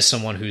as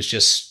someone who's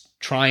just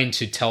trying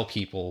to tell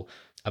people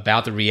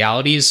about the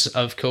realities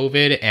of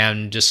COVID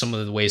and just some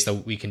of the ways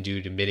that we can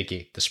do to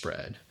mitigate the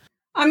spread?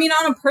 I mean,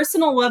 on a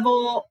personal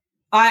level,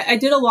 I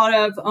did a lot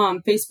of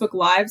Facebook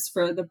Lives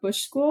for the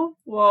Bush School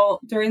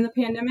during the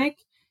pandemic.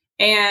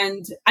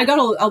 And I got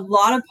a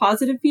lot of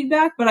positive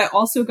feedback, but I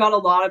also got a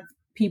lot of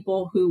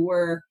people who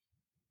were,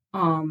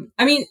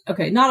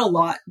 not a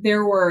lot.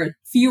 There were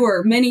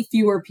many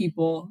fewer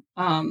people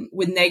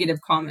with negative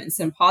comments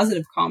and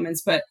positive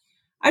comments, but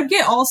I'd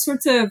get all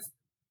sorts of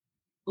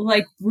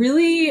like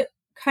really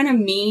kind of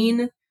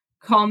mean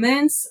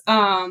comments,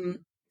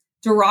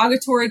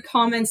 derogatory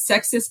comments,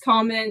 sexist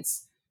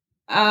comments.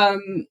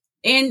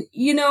 And,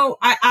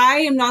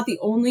 I am not the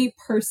only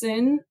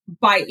person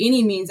by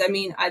any means. I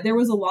mean, there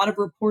was a lot of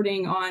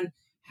reporting on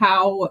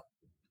how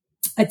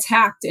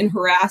attacked and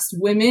harassed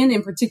women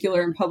in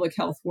particular in public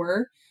health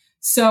were.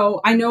 So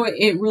I know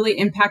it really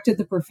impacted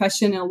the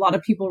profession, and a lot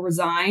of people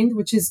resigned,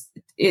 which is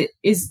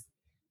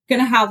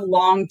going to have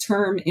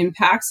long-term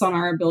impacts on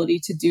our ability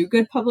to do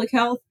good public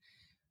health.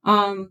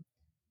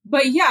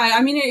 But yeah,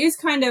 I mean, it is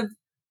kind of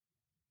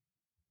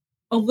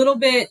a little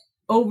bit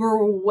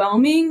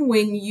overwhelming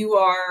when you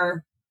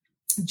are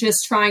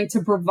just trying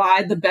to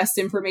provide the best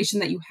information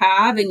that you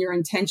have, and your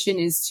intention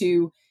is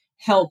to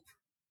help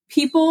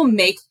people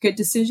make good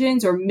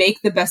decisions or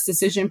make the best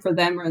decision for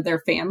them or their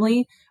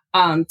family,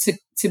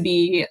 to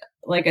be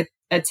like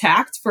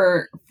attacked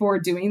for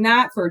doing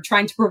that, for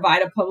trying to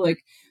provide a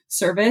public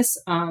service.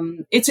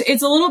 It's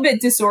a little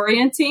bit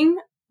disorienting,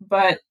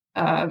 but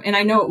and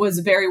I know it was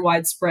a very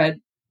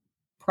widespread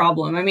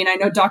problem. I mean, I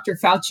know Dr.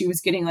 Fauci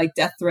was getting like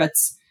death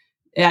threats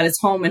at his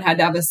home and had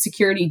to have a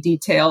security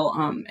detail,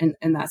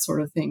 and that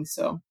sort of thing.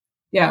 So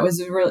yeah,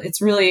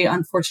 it's really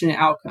unfortunate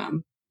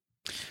outcome.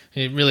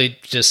 It really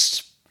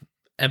just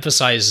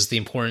emphasizes the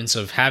importance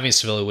of having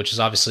civility, which is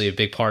obviously a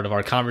big part of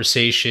our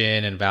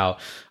conversation and about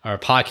our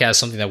podcast,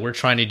 something that we're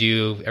trying to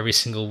do every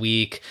single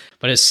week.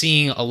 But it's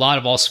seeing a lot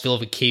of also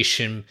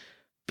vilification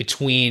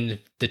between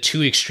the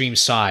two extreme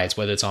sides,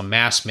 whether it's on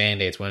mask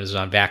mandates, whether it's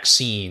on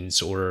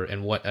vaccines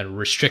and what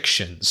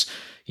restrictions.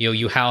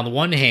 You have, on the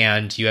one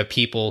hand, you have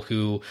people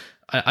who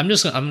I'm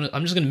just going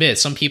to admit,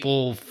 some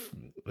people,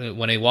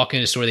 when they walk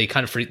into a store,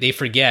 they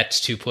forget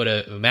to put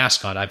a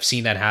mask on. I've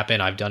seen that happen.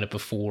 I've done it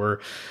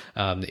before.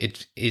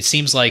 It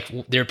seems like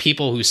there are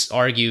people who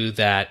argue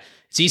that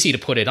it's easy to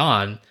put it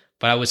on,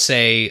 but I would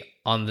say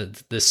on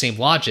the same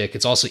logic,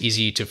 it's also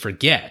easy to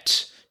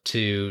forget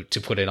to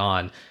put it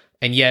on.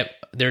 And yet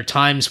there are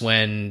times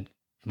when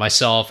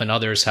myself and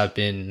others have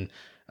been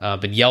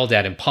yelled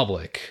at in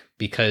public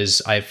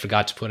because I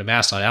forgot to put a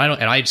mask on.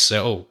 And I just say,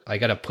 "Oh, I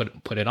got to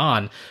put it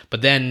on."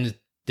 But then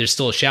there's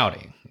still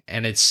shouting,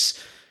 and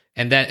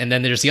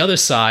then there's the other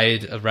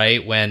side,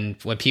 right? When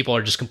people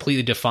are just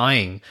completely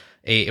defying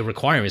a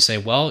requirement,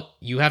 saying, "Well,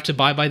 you have to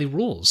abide by the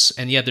rules."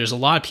 And yet there's a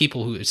lot of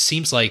people who it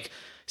seems like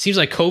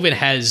COVID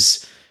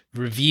has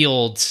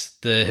revealed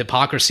the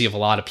hypocrisy of a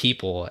lot of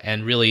people,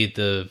 and really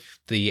the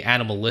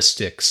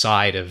animalistic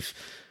side of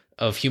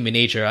human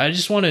nature. I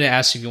just wanted to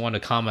ask if you want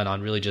to comment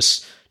on really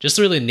just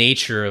really the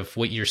nature of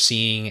what you're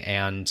seeing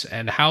and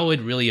how it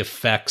really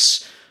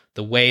affects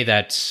the way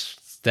that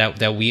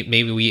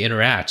we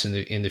interact in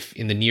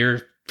the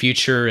near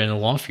future and the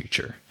long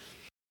future.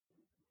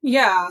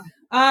 Yeah.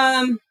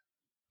 I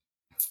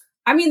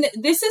mean,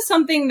 this is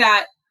something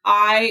that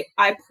I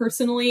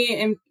personally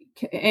am,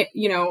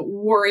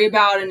 worry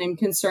about and am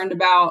concerned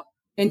about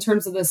in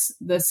terms of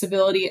the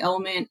civility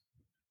element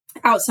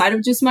outside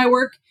of just my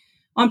work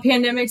on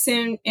pandemics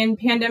and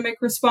pandemic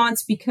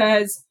response,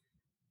 because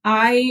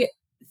I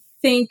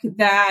think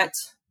that,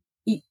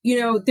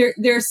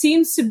 there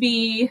seems to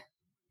be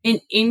an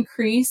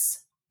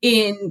increase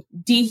in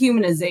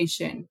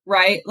dehumanization,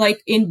 right?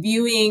 Like in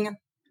viewing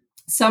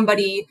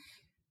somebody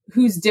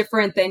who's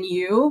different than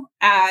you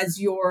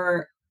as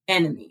your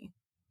enemy.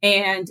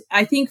 And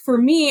I think for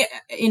me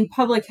in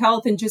public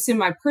health and just in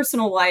my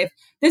personal life,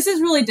 this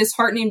is really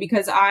disheartening,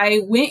 because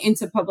I went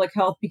into public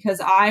health because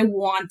I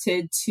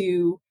wanted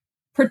to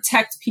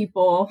protect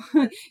people.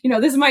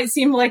 This might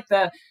seem like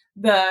the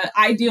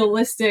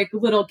idealistic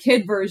little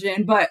kid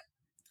version, but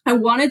I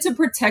wanted to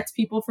protect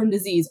people from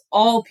disease,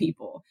 all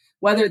people,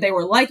 whether they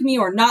were like me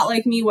or not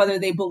like me, whether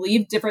they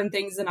believed different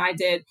things than I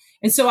did.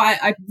 And so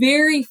I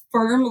very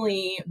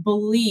firmly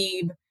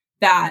believe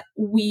that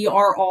we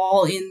are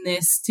all in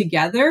this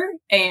together,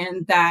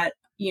 and that,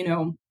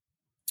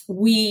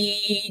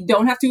 we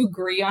don't have to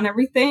agree on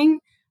everything,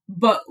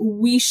 but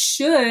we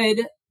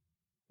should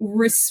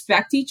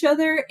respect each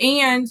other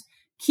and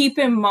keep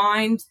in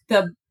mind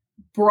the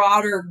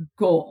broader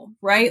goal,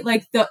 right?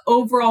 Like the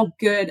overall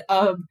good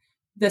of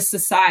the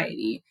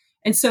society.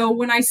 And so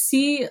when I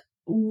see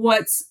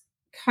what's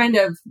kind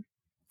of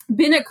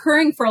been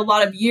occurring for a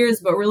lot of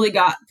years, but really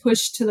got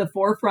pushed to the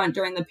forefront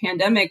during the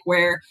pandemic,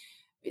 where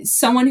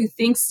someone who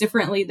thinks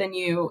differently than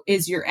you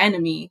is your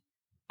enemy,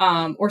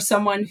 or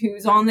someone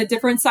who's on the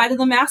different side of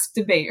the mask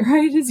debate,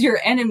 right, is your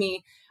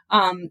enemy.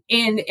 And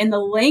the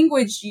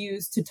language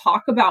used to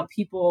talk about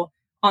people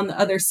on the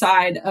other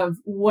side of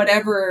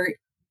whatever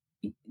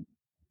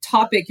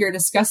topic you're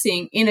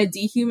discussing in a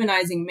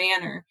dehumanizing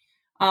manner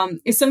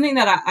is something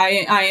that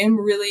I am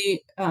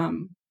really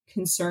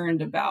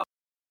concerned about.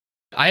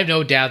 I have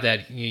no doubt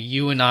that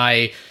you and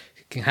I,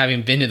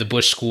 having been to the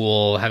Bush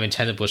School, having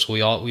attended Bush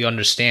School, we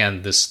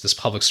understand this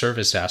public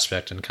service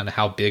aspect and kind of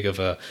how big of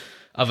a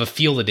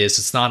field it is.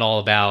 It's not all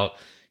about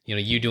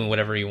you doing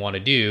whatever you want to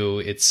do.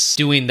 It's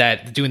doing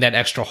that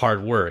extra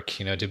hard work,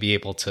 to be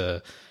able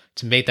to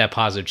make that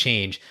positive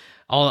change.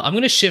 I'm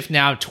going to shift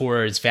now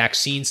towards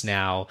vaccines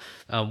now.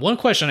 One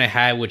question I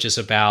had, which is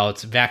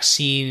about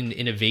vaccine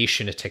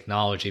innovation and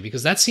technology,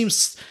 because that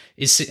seems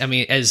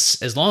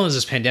as long as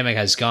this pandemic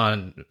has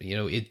gone,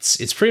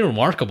 it's pretty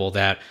remarkable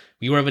that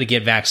we were able to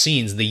get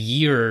vaccines the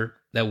year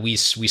that we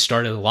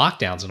started the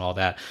lockdowns and all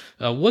that.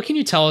 What can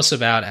you tell us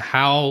about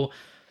how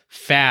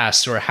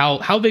fast or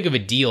how big of a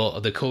deal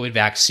the COVID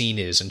vaccine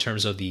is in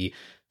terms of the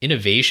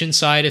innovation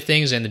side of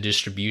things and the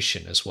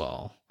distribution as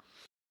well?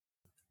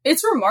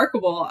 It's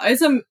remarkable.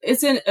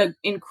 It's an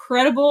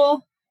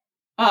incredible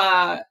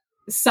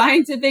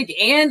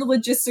scientific and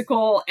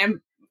logistical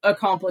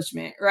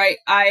accomplishment, right?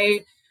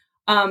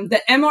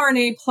 The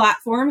mRNA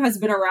platform has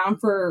been around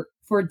for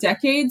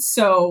decades,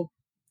 so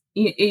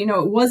it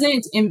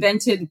wasn't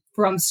invented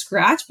from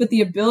scratch, but the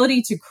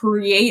ability to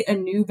create a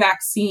new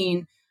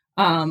vaccine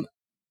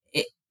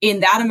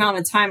in that amount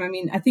of time. I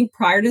mean, I think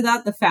prior to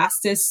that, the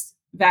fastest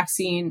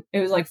vaccine, it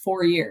was like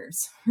 4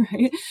 years,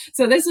 right?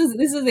 So this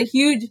is a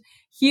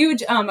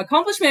huge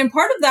accomplishment. And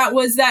part of that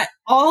was that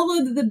all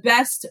of the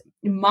best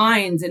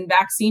minds in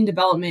vaccine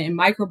development and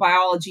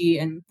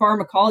microbiology and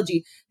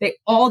pharmacology, they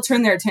all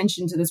turned their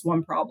attention to this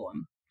one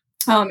problem.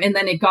 And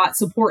then it got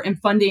support and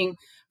funding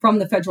from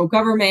the federal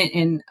government,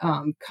 and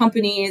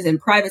companies and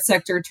private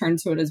sector turned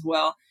to it as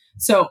well.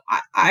 So,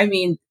 I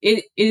mean,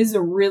 it is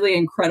a really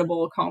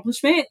incredible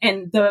accomplishment.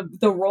 And the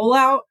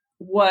rollout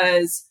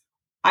was,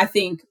 I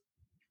think,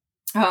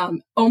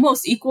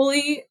 almost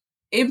equally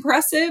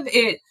impressive.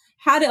 It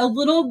had a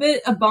little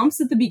bit of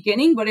bumps at the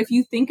beginning, but if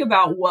you think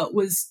about what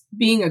was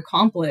being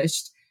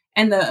accomplished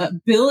and the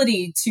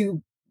ability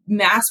to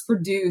mass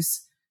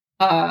produce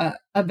a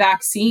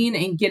vaccine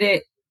and get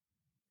it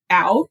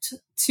out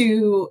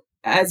to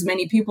as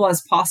many people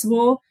as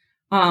possible,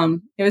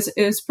 it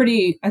was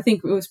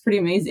pretty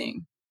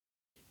amazing.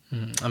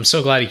 I'm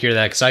so glad to hear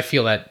that, because I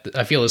feel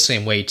the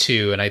same way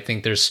too. And I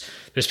think there's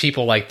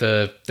people like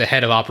the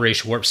head of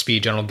Operation Warp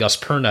Speed, General Gus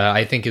Perna,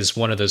 I think is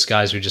one of those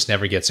guys who just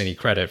never gets any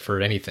credit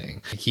for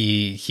anything.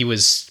 He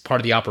was part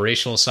of the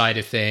operational side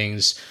of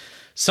things,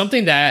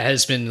 something that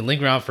has been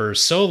lingering around for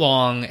so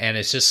long, and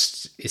it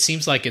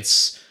seems like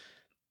it's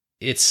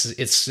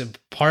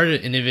part of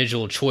an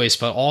individual choice,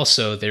 but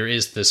also there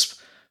is this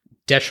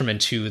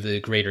detriment to the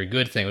greater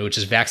good thing, which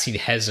is vaccine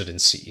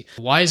hesitancy.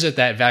 Why is it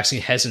that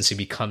vaccine hesitancy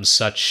becomes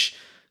such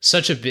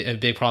a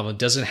big problem?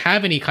 Does it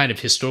have any kind of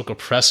historical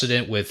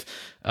precedent with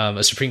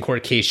a Supreme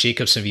Court case,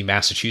 Jacobson v.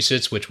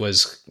 Massachusetts, which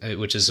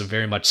is a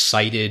very much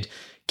cited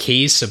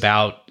case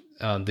about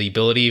the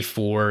ability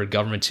for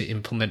government to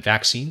implement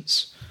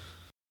vaccines?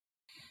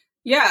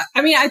 Yeah,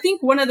 I mean, I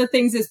think one of the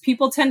things is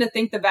people tend to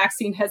think the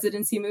vaccine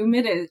hesitancy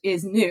movement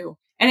is new,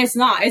 and it's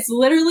not. It's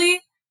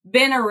literally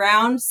been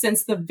around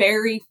since the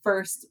very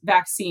first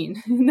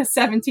vaccine in the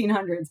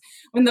 1700s.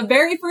 When the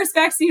very first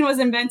vaccine was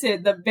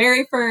invented, the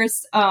very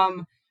first,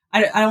 I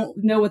don't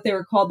know what they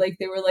were called. Like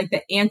they were like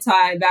the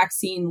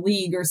anti-vaccine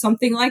league or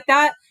something like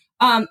that.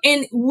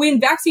 And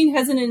when vaccine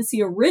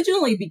hesitancy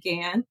originally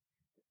began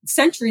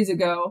centuries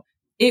ago,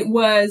 it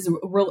was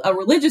a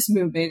religious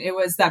movement. It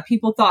was that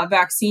people thought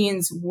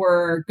vaccines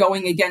were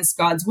going against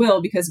God's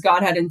will because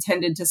God had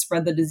intended to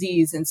spread the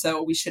disease. And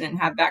so we shouldn't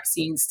have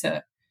vaccines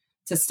to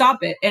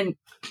stop it. And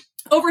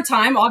over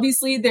time,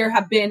 obviously,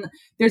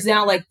 there's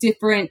now like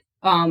different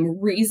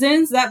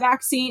reasons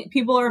that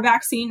people are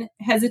vaccine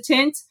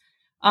hesitant.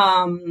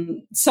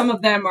 Some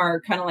of them are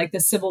kind of like the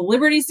civil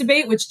liberties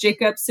debate, which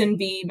Jacobson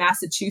v.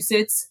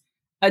 Massachusetts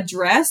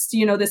addressed,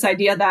 this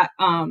idea that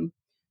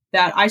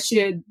I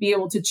should be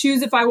able to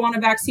choose if I want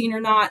a vaccine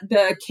or not.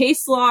 The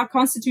case law,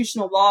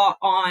 constitutional law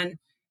on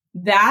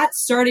that,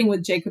 starting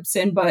with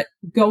Jacobson, but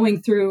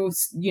going through,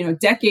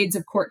 decades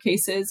of court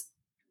cases,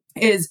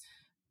 is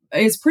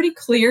pretty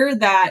clear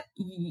that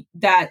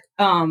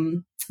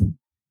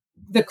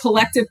the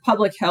collective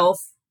public health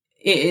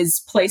is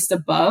placed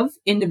above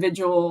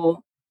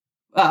individual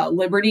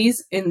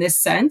liberties in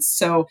this sense.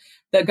 So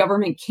the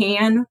government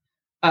can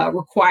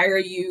require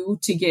you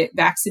to get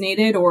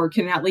vaccinated, or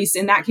can, at least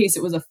in that case,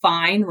 it was a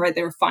fine, right?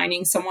 They were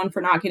fining someone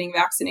for not getting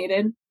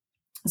vaccinated.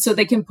 So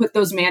they can put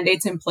those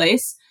mandates in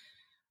place.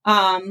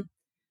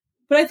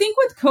 But I think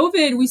with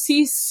COVID, we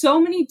see so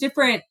many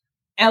different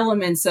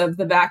elements of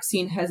the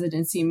vaccine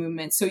hesitancy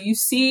movement. So you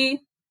see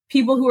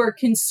people who are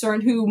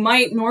concerned, who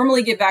might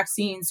normally get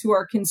vaccines, who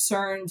are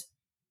concerned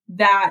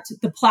that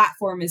the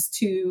platform is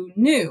too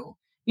new,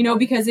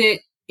 because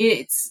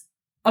it's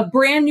a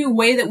brand new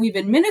way that we've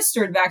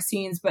administered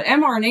vaccines, but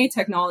mRNA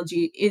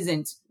technology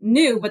isn't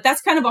new. But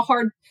that's kind of a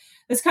hard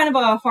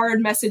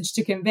message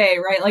to convey,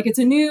 right? Like, it's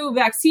a new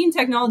vaccine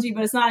technology,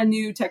 but it's not a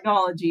new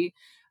technology.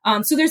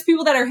 So there's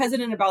people that are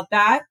hesitant about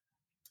that.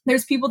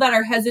 There's people that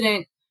are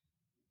hesitant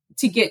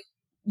to get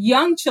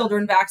young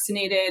children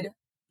vaccinated,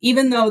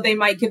 even though they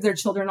might give their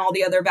children all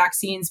the other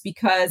vaccines,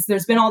 because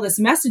there's been all this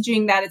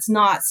messaging that it's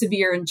not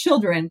severe in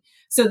children.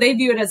 So they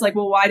view it as like,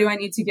 well, why do I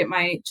need to get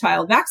my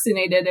child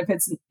vaccinated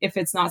if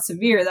it's not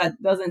severe?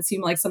 That doesn't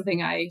seem like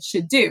something I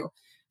should do.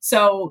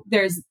 So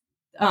there's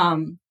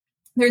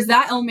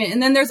that element.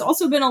 And then there's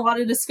also been a lot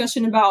of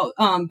discussion about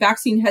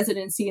vaccine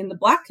hesitancy in the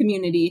Black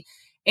community.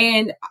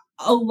 And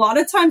a lot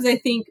of times I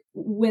think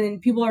when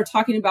people are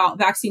talking about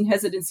vaccine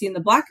hesitancy in the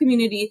Black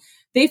community,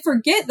 they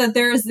forget that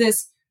there is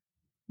this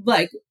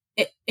like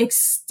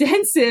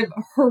extensive,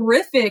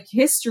 horrific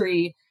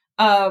history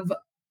of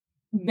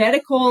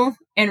medical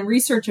and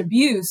research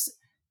abuse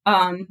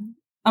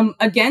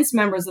against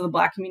members of the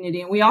Black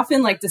community. And we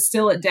often like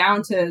distill it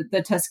down to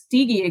the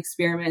Tuskegee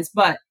experiments.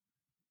 But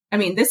I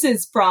mean, this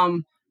is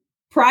from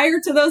prior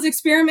to those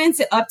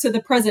experiments up to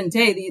the present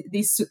day.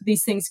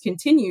 These things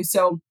continue.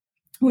 So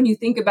when you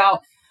think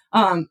about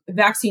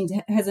vaccine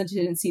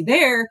hesitancy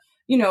there,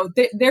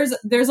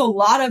 there's a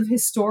lot of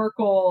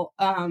historical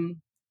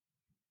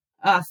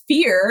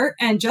fear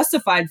and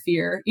justified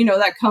fear,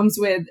 that comes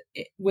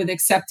with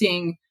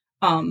accepting,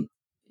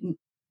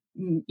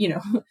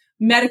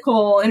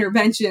 medical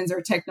interventions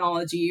or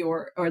technology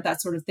or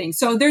that sort of thing.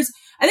 So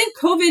I think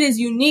COVID is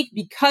unique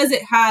because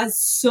it has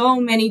so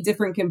many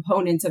different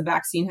components of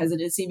vaccine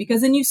hesitancy,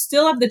 because then you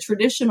still have the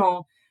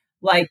traditional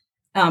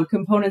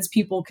components,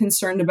 people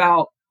concerned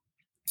about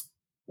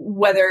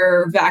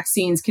whether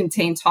vaccines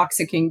contain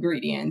toxic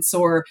ingredients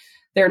or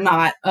they're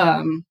not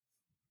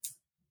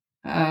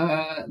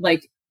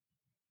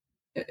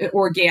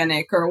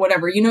organic or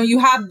whatever.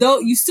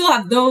 You still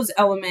have those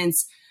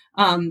elements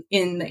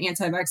in the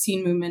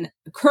anti-vaccine movement,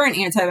 the current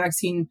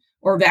anti-vaccine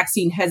or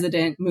vaccine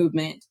hesitant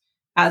movement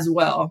as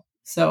well.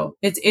 So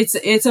it's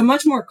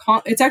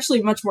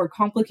actually much more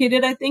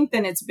complicated, I think,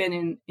 than it's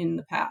been in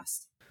the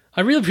past.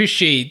 I really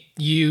appreciate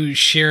you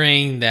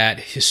sharing that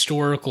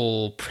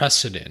historical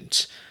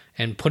precedent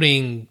and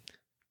putting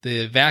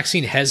the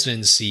vaccine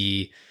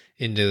hesitancy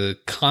into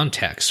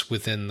context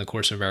within the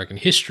course of American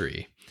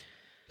history.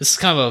 This is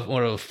kind of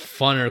a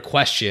funner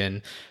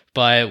question,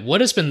 but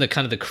what has been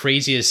the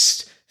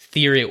craziest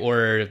theory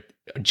or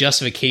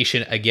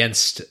justification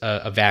against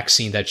a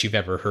vaccine that you've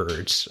ever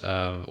heard,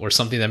 or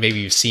something that maybe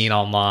you've seen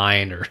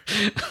online or...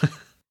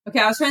 Okay,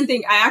 I was trying to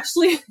think. I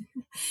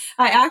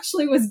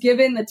actually was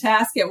given the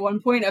task at one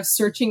point of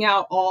searching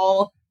out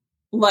all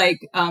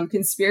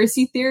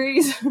conspiracy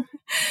theories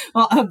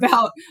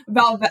about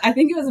I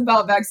think it was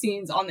about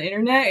vaccines on the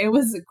internet. It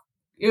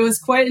was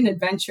quite an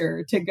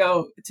adventure to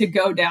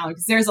go down,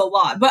 because there's a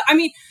lot. But I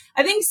mean,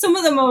 I think some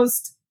of the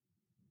most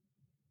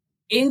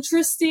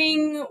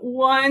interesting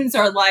ones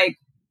are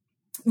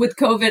with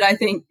COVID. I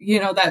think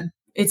that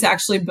it's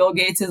actually Bill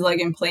Gates is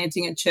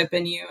implanting a chip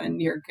in you, and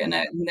they're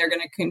gonna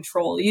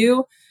control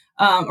you,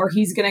 or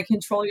he's gonna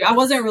control you. I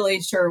wasn't really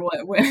sure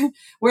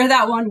where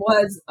that one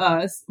was,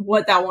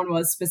 what that one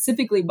was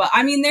specifically, but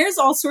I mean, there's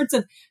all sorts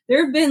of.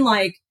 There have been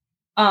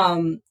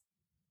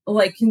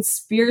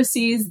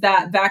conspiracies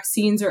that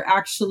vaccines are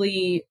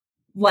actually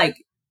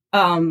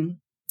the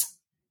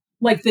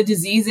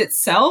disease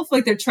itself,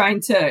 they're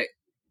trying to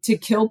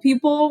kill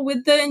people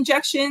with the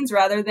injections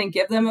rather than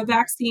give them a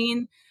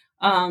vaccine.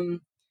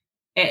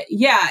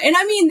 Yeah. And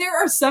I mean, there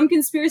are some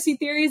conspiracy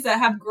theories that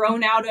have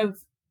grown out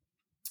of,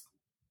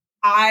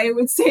 I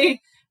would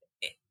say,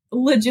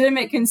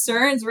 legitimate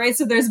concerns, right?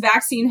 So there's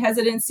vaccine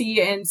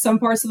hesitancy in some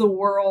parts of the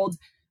world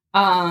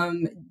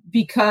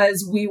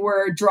because we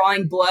were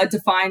drawing blood to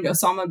find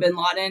Osama bin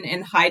Laden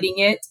and hiding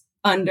it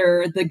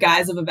under the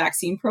guise of a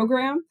vaccine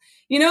program,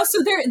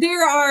 so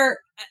there are,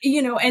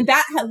 and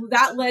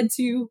that led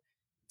to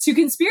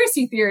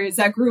conspiracy theories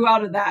that grew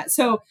out of that.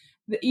 So,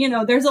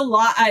 there's a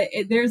lot,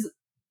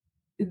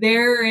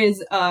 there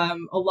is a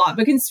lot,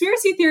 but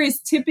conspiracy theories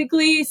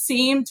typically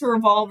seem to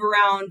revolve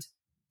around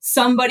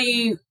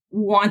somebody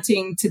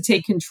wanting to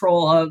take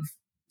control of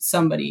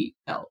somebody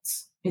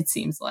else. It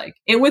seems like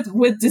it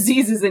with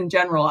diseases in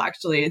general.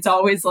 Actually, it's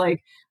always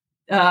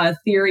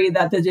theory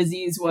that the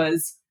disease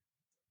was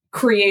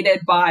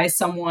created by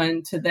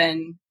someone to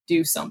then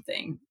do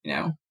something.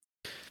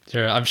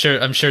 Sure, I'm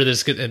sure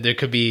there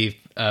could be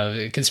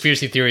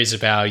conspiracy theories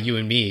about you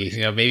and me.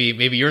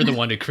 Maybe you're the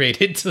one who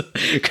created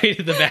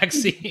the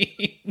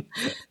vaccine.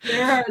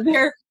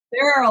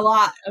 There are a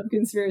lot of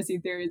conspiracy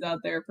theories out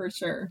there for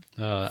sure.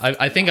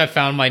 I think I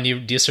found my new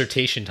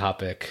dissertation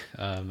topic.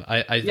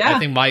 I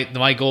think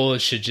my goal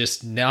should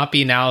just not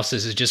be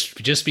analysis, is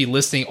just be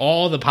listing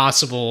all the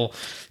possible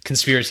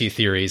conspiracy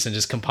theories and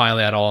just compile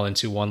that all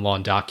into one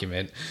long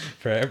document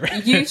forever.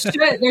 You should.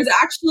 There's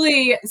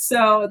actually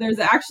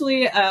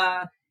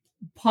a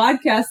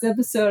podcast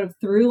episode of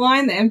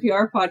Throughline, the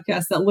NPR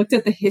podcast, that looked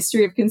at the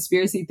history of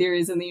conspiracy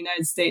theories in the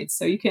United States.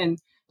 So you can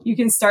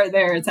start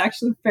there. It's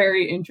actually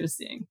very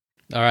interesting.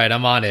 All right,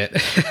 I'm on it.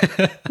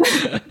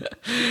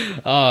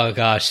 Oh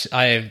gosh,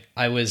 I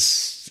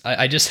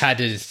just had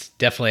to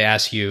definitely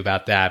ask you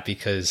about that,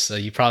 because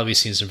you've probably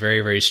seen some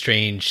very, very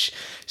strange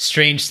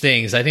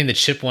things. I think the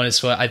chip one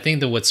is I think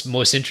that what's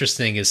most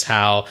interesting is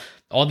how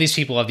all these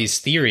people have these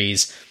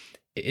theories.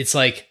 It's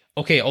like,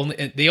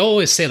 okay, they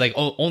always say like,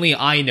 oh, only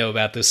I know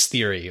about this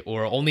theory,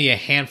 or only a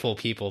handful of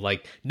people.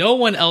 Like, no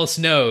one else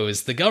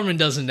knows. The government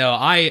doesn't know.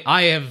 I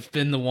have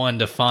been the one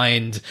to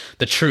find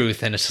the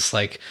truth, and it's just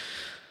like,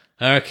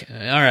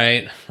 okay, all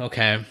right,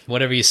 okay,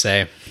 whatever you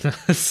say.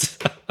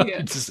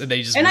 Yeah.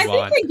 They just and move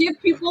I think they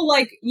give people,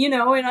 like,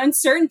 an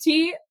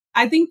uncertainty.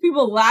 I think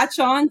people latch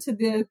on to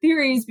the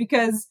theories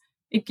because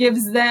it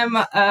gives them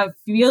a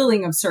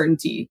feeling of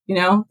certainty.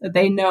 That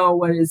they know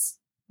what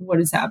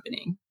is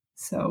happening.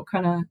 So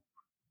kind of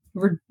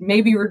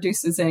maybe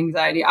reduces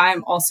anxiety. I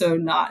am also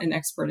not an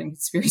expert in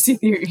conspiracy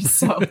theories,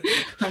 so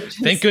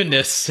thank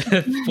goodness.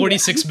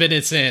 46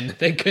 minutes in,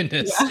 thank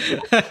goodness.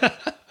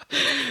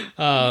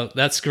 Yeah.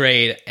 That's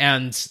great.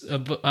 And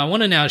I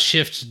want to now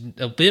shift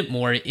a bit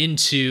more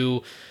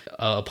into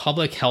a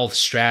public health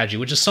strategy,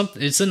 which is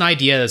it's an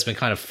idea that's been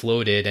kind of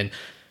floated, and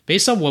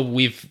based on what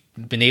we've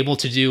been able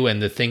to do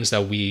and the things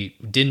that we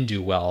didn't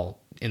do well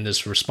in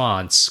this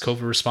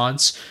COVID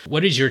response,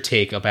 what is your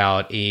take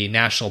about a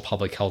national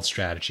public health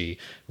strategy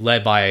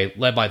led by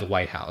the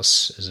White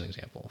House, as an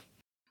example?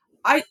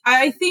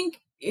 I think,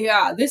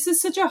 this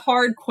is such a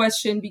hard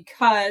question,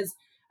 because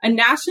a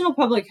national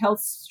public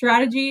health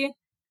strategy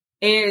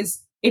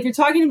is, if you're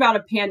talking about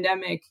a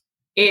pandemic,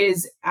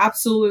 is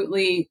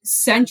absolutely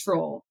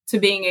central to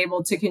being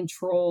able to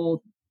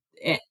control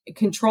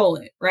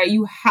it, right?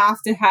 You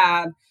have to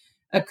have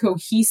a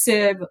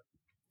cohesive,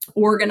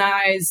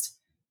 organized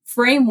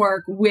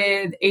framework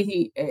with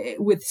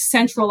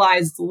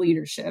centralized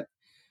leadership.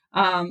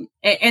 And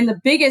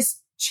the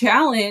biggest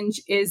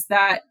challenge is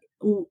that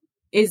the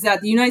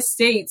United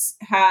States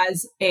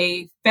has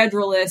a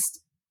federalist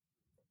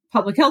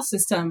public health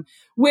system,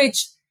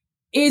 which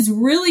is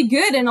really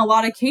good in a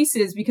lot of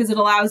cases because it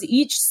allows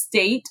each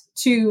state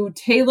to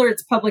tailor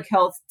its public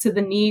health to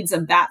the needs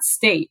of that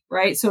state,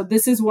 right? So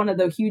this is one of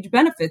the huge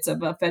benefits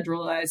of a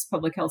federalized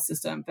public health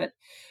system.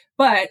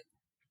 But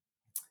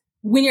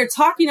when you're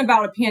talking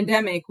about a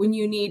pandemic, when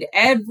you need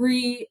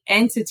every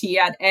entity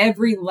at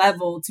every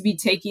level to be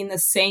taking the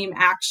same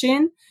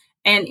action,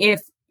 and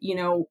if,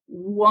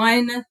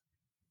 one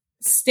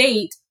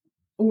state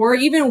or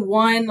even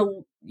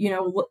one,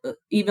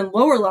 even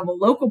lower level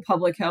local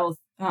public health,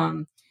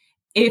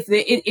 if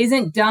it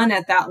isn't done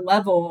at that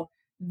level,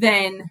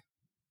 then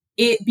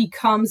it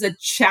becomes a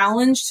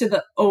challenge to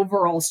the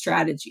overall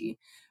strategy,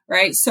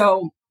 right?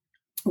 So,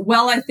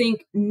 well, I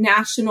think a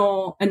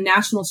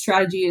national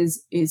strategy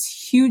is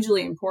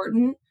hugely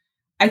important.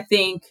 I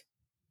think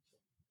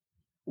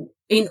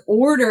in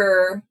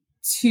order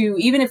to,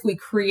 even if we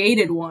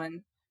created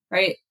one,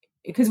 right?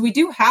 Because we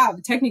do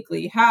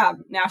technically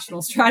have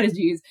national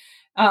strategies.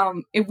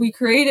 If we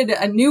created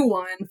a new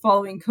one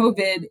following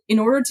COVID, in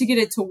order to get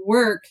it to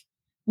work,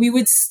 we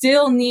would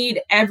still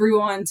need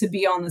everyone to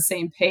be on the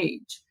same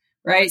page,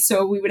 right?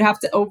 So we would have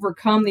to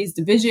overcome these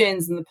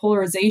divisions and the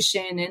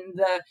polarization and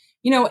the,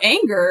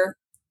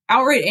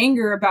 outright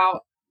anger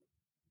about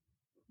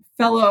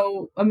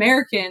fellow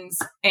Americans,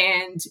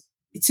 and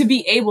to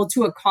be able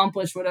to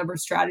accomplish whatever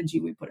strategy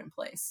we put in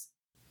place.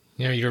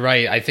 You're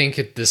right. I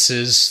think this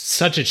is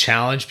such a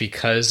challenge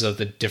because of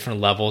the different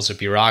levels of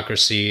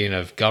bureaucracy and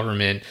of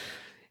government.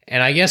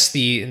 And I guess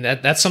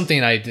that's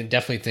something I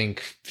definitely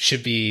think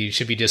should be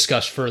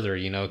discussed further,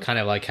 kind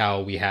of like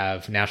how we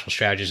have national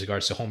strategies in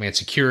regards to homeland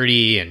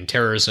security and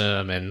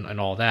terrorism and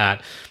all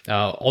that.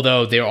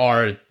 Although there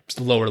are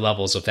lower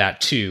levels of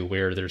that too,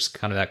 where there's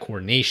kind of that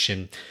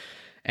coordination.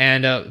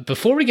 And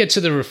before we get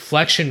to the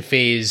reflection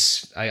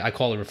phase, I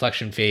call it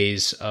reflection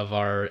phase of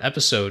our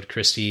episode,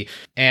 Christy,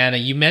 and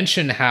you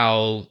mentioned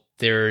how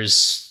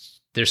there's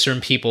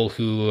certain people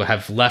who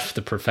have left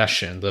the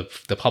profession,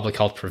 the public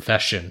health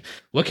profession.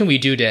 What can we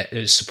do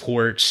to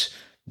support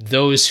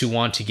those who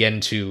want to get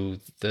into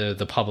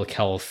the public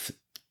health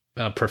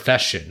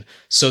profession,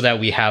 so that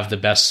we have the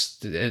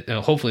best,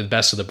 hopefully the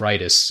best of the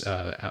brightest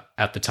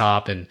at the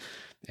top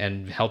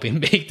and helping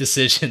make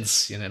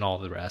decisions and all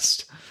the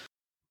rest?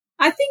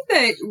 I think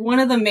that one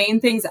of the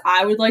main things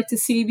I would like to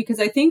see, because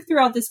I think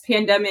throughout this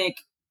pandemic,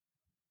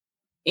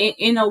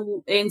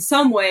 in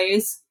some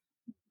ways,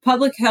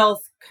 public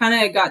health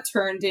kind of got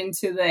turned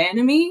into the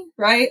enemy,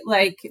 right?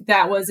 Like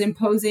that was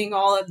imposing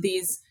all of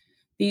these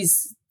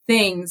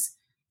things.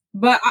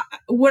 But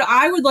what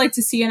I would like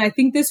to see, and I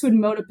think this would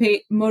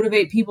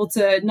motivate people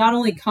to not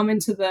only come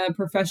into the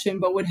profession,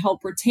 but would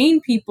help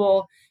retain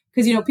people.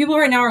 Because, people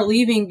right now are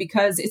leaving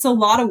because it's a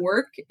lot of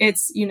work.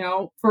 It's,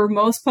 for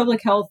most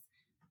public health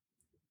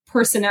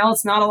personnel,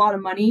 it's not a lot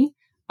of money.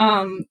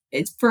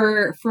 It's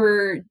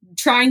for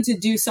trying to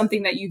do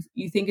something that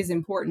you think is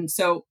important.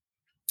 So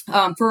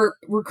for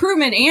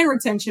recruitment and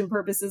retention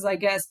purposes, I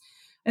guess,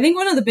 I think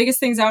one of the biggest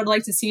things I would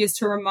like to see is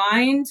to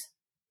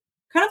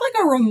kind of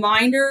like a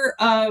reminder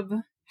of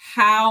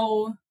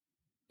how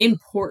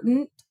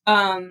important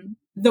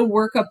the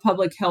work of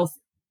public health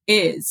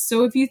is.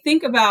 So if you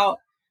think about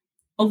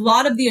a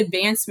lot of the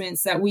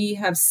advancements that we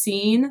have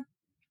seen,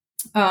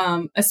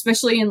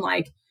 especially in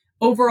like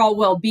overall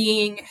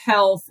well-being,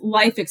 health,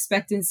 life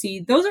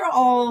expectancy, those are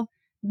all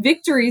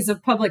victories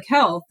of public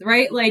health,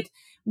 right? Like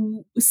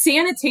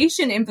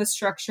sanitation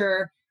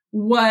infrastructure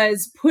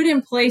was put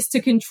in place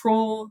to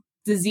control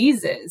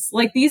diseases.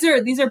 Like these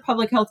are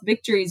public health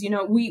victories.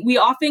 We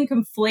often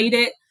conflate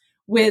it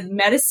with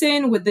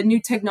medicine, with the new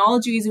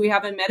technologies we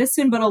have in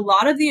medicine, but a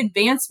lot of the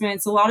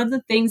advancements, a lot of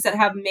the things that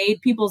have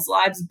made people's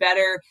lives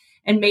better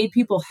and made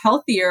people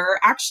healthier are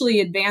actually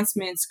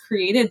advancements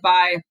created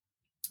by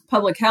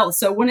public health.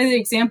 So one of the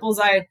examples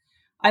I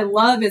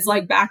love is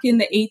like back in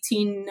the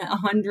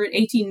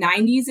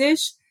 1890s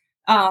ish,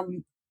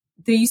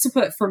 they used to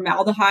put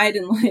formaldehyde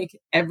in like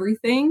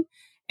everything.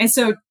 And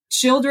so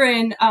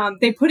children,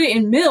 they put it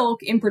in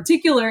milk in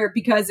particular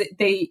because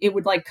it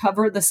would like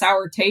cover the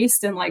sour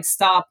taste and like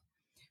stop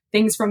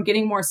things from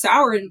getting more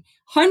sour. And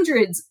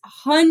hundreds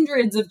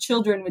of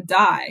children would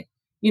die,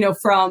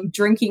 from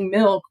drinking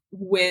milk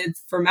with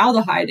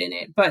formaldehyde in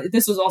it. But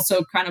this was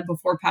also kind of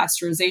before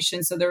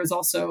pasteurization. So there was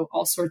also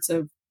all sorts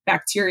of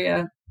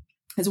bacteria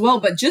as well,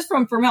 but just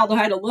from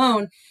formaldehyde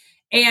alone.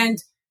 And,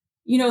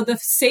 the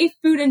Safe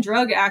Food and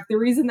Drug Act, the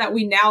reason that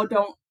we now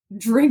don't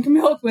drink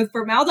milk with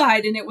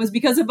formaldehyde in it was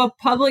because of a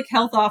public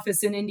health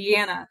office in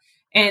Indiana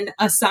and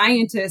a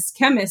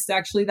chemist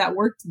actually that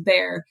worked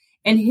there,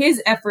 and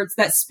his efforts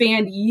that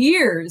spanned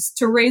years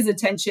to raise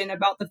attention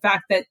about the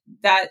fact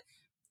that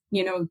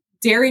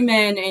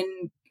dairymen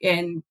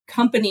and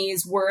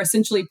companies were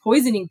essentially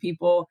poisoning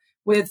people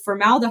with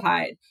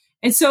formaldehyde.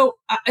 And so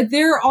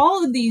there are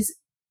all of these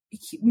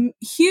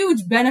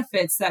huge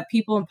benefits that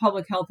people in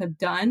public health have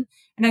done.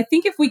 And I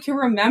think if we can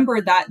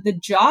remember that the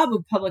job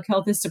of public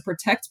health is to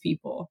protect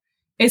people,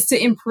 is to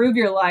improve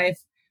your life,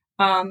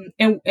 and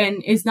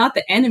is not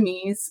the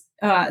enemies,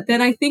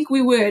 then I think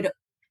we would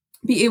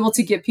be able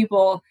to get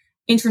people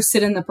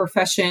interested in the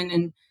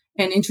profession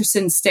and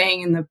interested in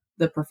staying in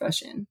the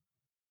profession.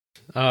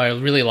 Oh, I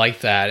really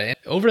like that. And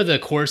over the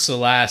course of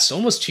the last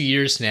almost 2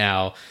 years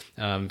now,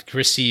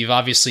 Christy, you've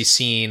obviously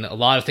seen a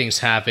lot of things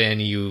happen.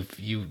 You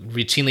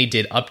routinely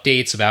did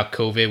updates about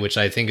COVID, which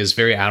I think is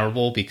very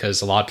admirable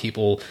because a lot of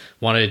people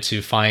wanted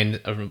to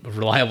find a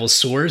reliable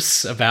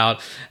source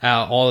about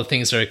all the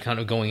things that are kind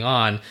of going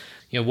on.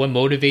 What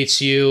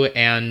motivates you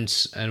and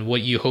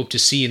what you hope to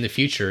see in the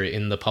future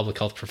in the public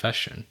health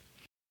profession?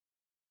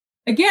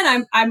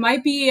 Again, I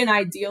might be an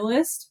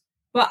idealist,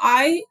 but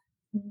I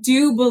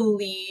do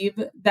believe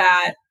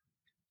that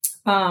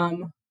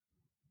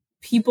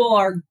people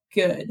are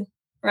good,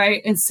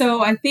 right? And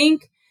so I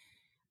think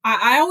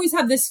I always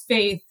have this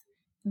faith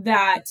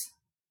that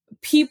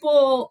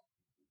people,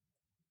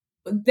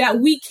 that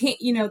we can't,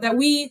 that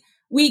we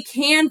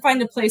can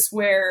find a place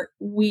where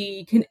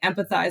we can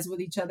empathize with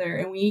each other,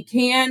 and we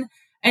can,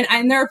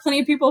 and there are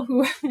plenty of people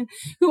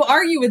who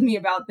argue with me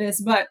about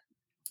this, but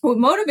what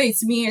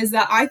motivates me is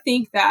that I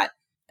think that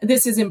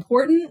this is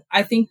important.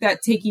 I think that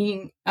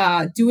doing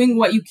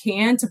what you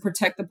can to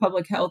protect the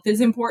public health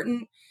is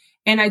important.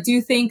 And I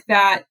do think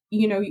that,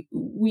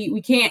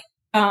 we can't,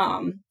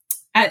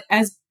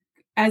 as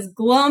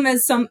glum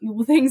as some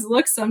things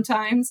look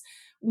sometimes,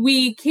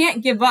 we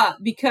can't give up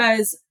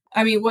because,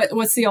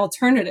 what's the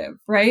alternative,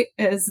 right?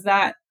 Is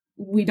that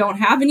we don't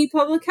have any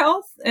public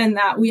health and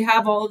that we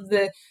have all of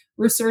the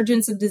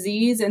resurgence of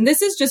disease. And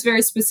this is just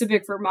very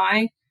specific for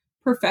my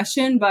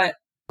profession, but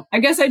I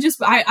guess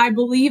I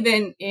believe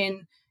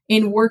in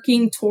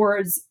working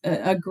towards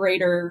a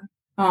greater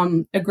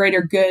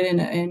good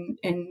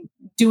and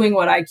doing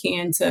what I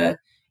can to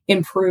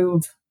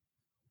improve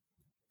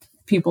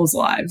people's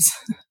lives.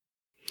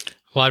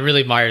 Well, I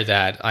really admire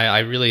that. I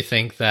really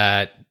think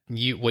that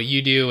what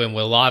you do and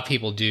what a lot of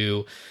people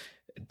do,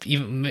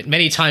 even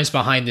many times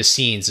behind the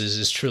scenes,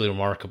 is truly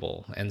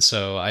remarkable. And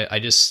so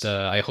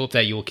I hope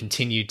that you will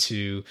continue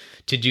to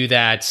do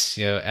that,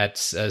 at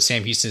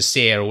Sam Houston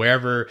State or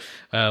wherever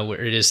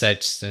where it is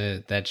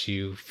that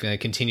you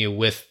continue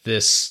with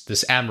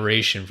this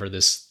admiration for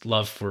this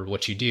love for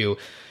what you do.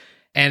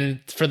 And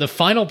for the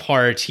final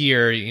part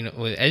here,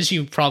 as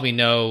you probably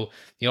know,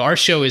 our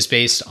show is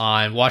based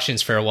on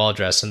Washington's farewell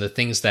address and the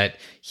things that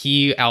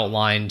he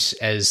outlined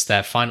as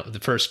the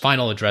first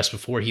final address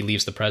before he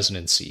leaves the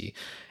presidency.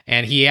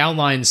 And he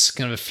outlines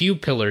kind of a few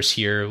pillars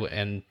here,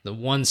 and the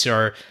ones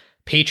are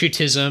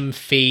patriotism,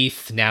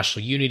 faith,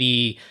 national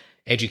unity,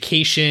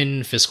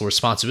 education, fiscal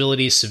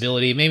responsibility,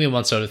 civility, maybe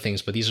amongst other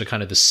things, but these are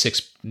kind of the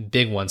 6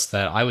 big ones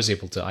that I was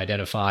able to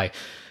identify.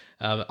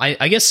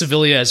 I guess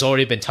civility has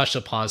already been touched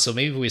upon, so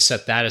maybe we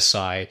set that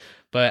aside.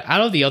 But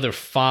out of the other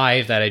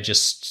 5 that I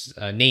just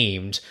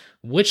named,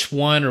 which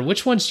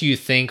ones do you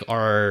think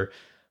are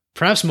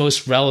perhaps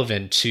most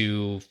relevant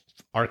to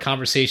our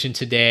conversation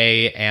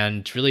today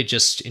and really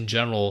just in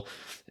general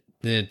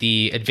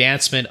the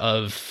advancement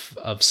of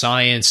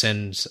science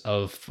and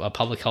of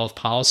public health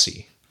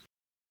policy?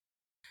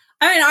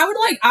 I mean,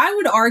 I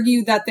would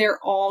argue that they're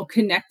all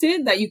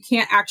connected, that you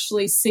can't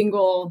actually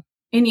single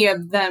any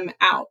of them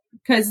out,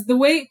 because the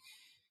way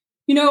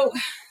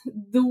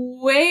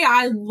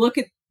I look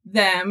at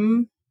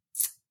them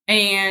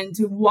and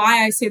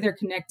why I say they're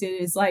connected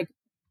is like,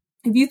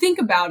 if you think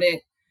about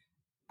it,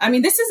 I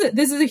mean, this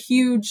is a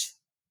huge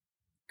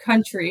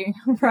country,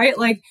 right?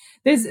 Like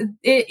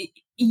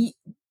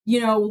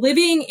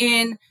living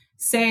in,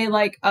 say,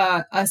 like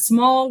a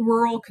small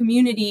rural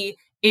community,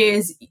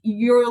 is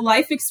your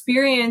life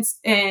experience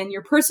and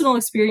your personal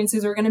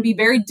experiences are going to be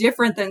very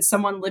different than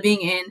someone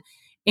living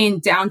in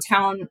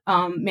downtown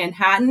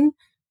Manhattan,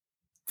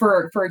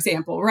 for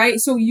example, right?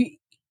 So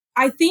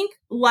I think,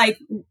 like,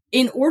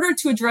 in order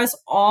to address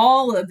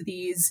all of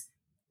these,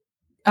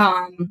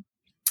 the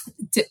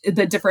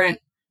different,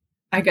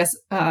 I guess,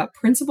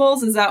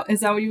 principles, is that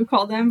what you would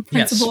call them?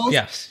 Principles?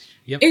 Yes.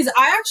 Yep. Is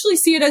I actually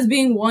see it as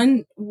being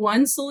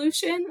one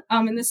solution.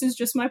 And this is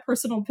just my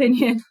personal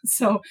opinion.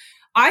 So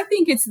I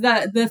think it's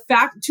the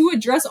fact to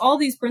address all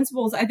these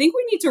principles. I think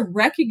we need to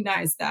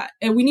recognize that.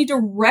 And we need to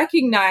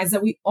recognize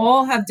that we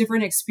all have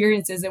different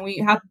experiences and we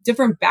have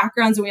different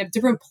backgrounds and we have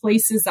different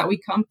places that we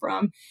come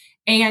from.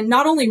 And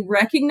not only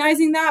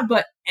recognizing that,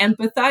 but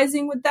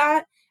empathizing with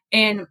that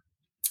and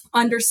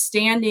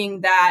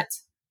understanding that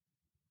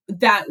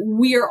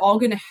we are all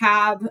going to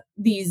have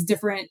these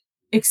different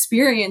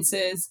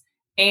experiences.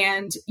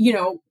 And,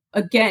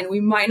 again,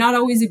 we might not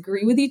always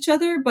agree with each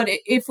other, but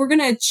if we're going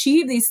to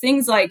achieve these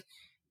things like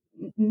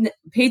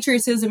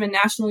patriotism and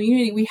national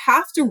unity, we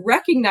have to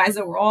recognize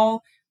that we're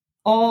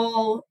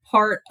all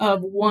part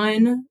of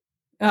one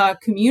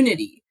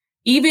community,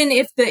 even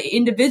if the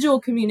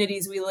individual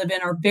communities we live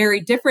in are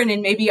very different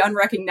and maybe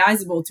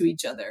unrecognizable to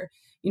each other.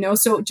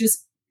 So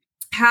just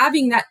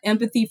having that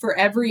empathy for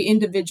every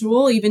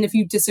individual, even if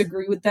you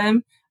disagree with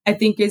them, I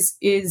think is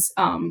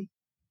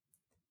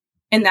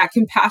and that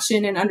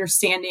compassion and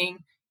understanding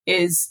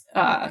is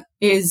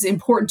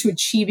important to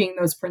achieving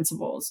those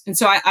principles. And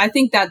so I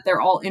think that they're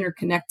all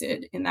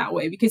interconnected in that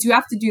way, because you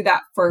have to do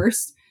that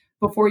first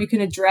before you can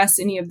address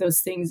any of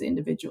those things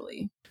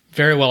individually.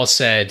 Very well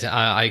said.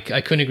 I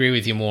couldn't agree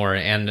with you more.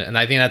 And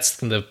I think that's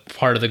the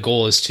part of the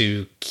goal, is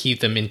to keep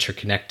them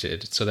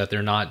interconnected so that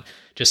they're not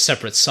just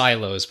separate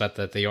silos, but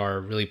that they are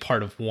really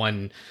part of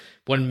one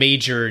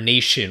major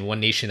nation,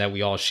 one nation that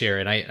we all share.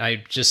 And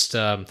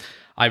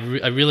I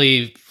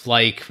really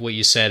like what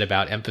you said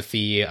about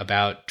empathy,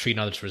 about treating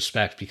others with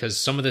respect, because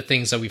some of the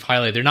things that we've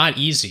highlighted, they're not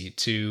easy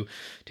to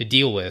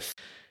deal with.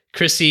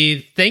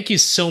 Chrissy, thank you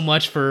so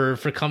much for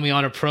coming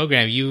on a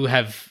program. You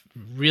have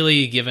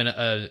really given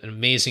an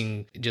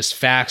amazing just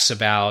facts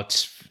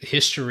about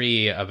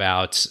history,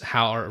 about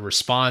how our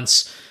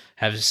response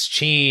has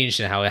changed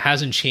and how it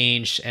hasn't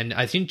changed. And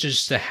I think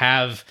just to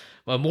have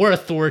a more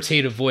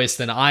authoritative voice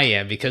than I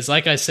am, because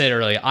like I said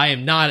earlier, I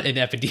am not an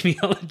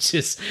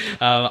epidemiologist.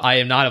 I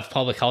am not a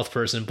public health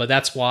person, but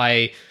that's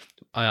why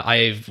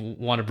I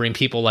want to bring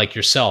people like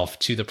yourself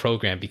to the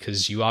program,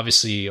 because you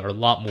obviously are a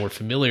lot more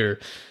familiar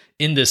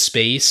in this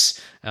space.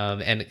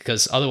 And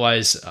because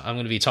otherwise I'm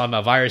going to be talking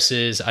about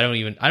viruses. I don't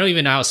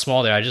even know how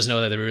small they are. I just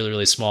know that they're really,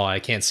 really small. I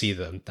can't see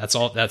them. That's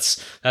all.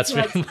 That's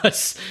really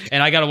much.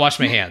 And I got to wash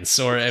my hands,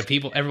 or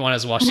everyone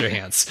has to wash their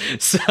hands.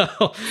 So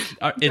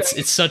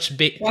it's such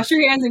big. Wash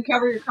your hands and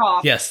cover your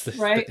cough. Yes.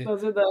 Right.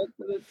 Those are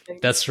the things.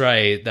 That's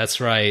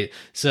right.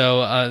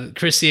 So,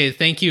 Chrissy,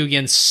 thank you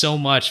again so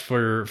much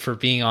for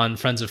being on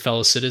Friends of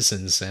Fellow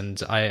Citizens.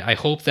 And I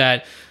hope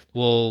that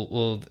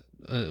we'll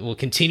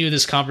continue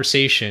this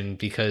conversation,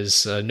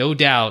 because no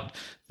doubt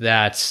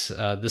that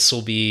this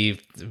will be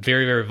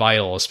very, very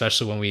vital,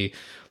 especially when we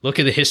look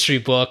at the history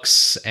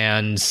books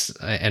and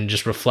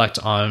just reflect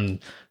on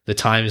the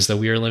times that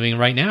we are living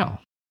right now.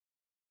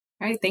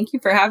 All right. Thank you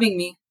for having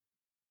me.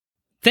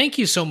 Thank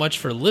you so much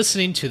for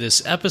listening to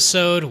this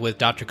episode with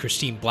Dr.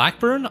 Christine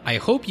Blackburn. I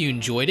hope you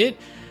enjoyed it.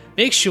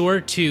 Make sure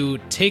to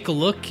take a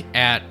look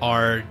at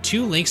our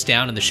 2 links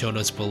down in the show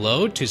notes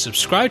below to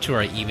subscribe to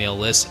our email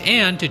list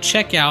and to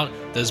check out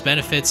those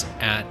benefits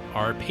at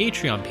our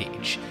Patreon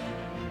page.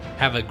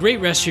 Have a great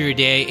rest of your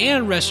day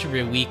and rest of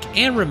your week,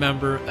 and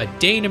remember, a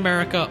day in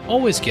America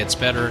always gets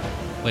better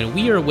when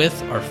we are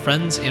with our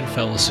friends and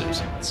fellow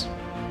citizens.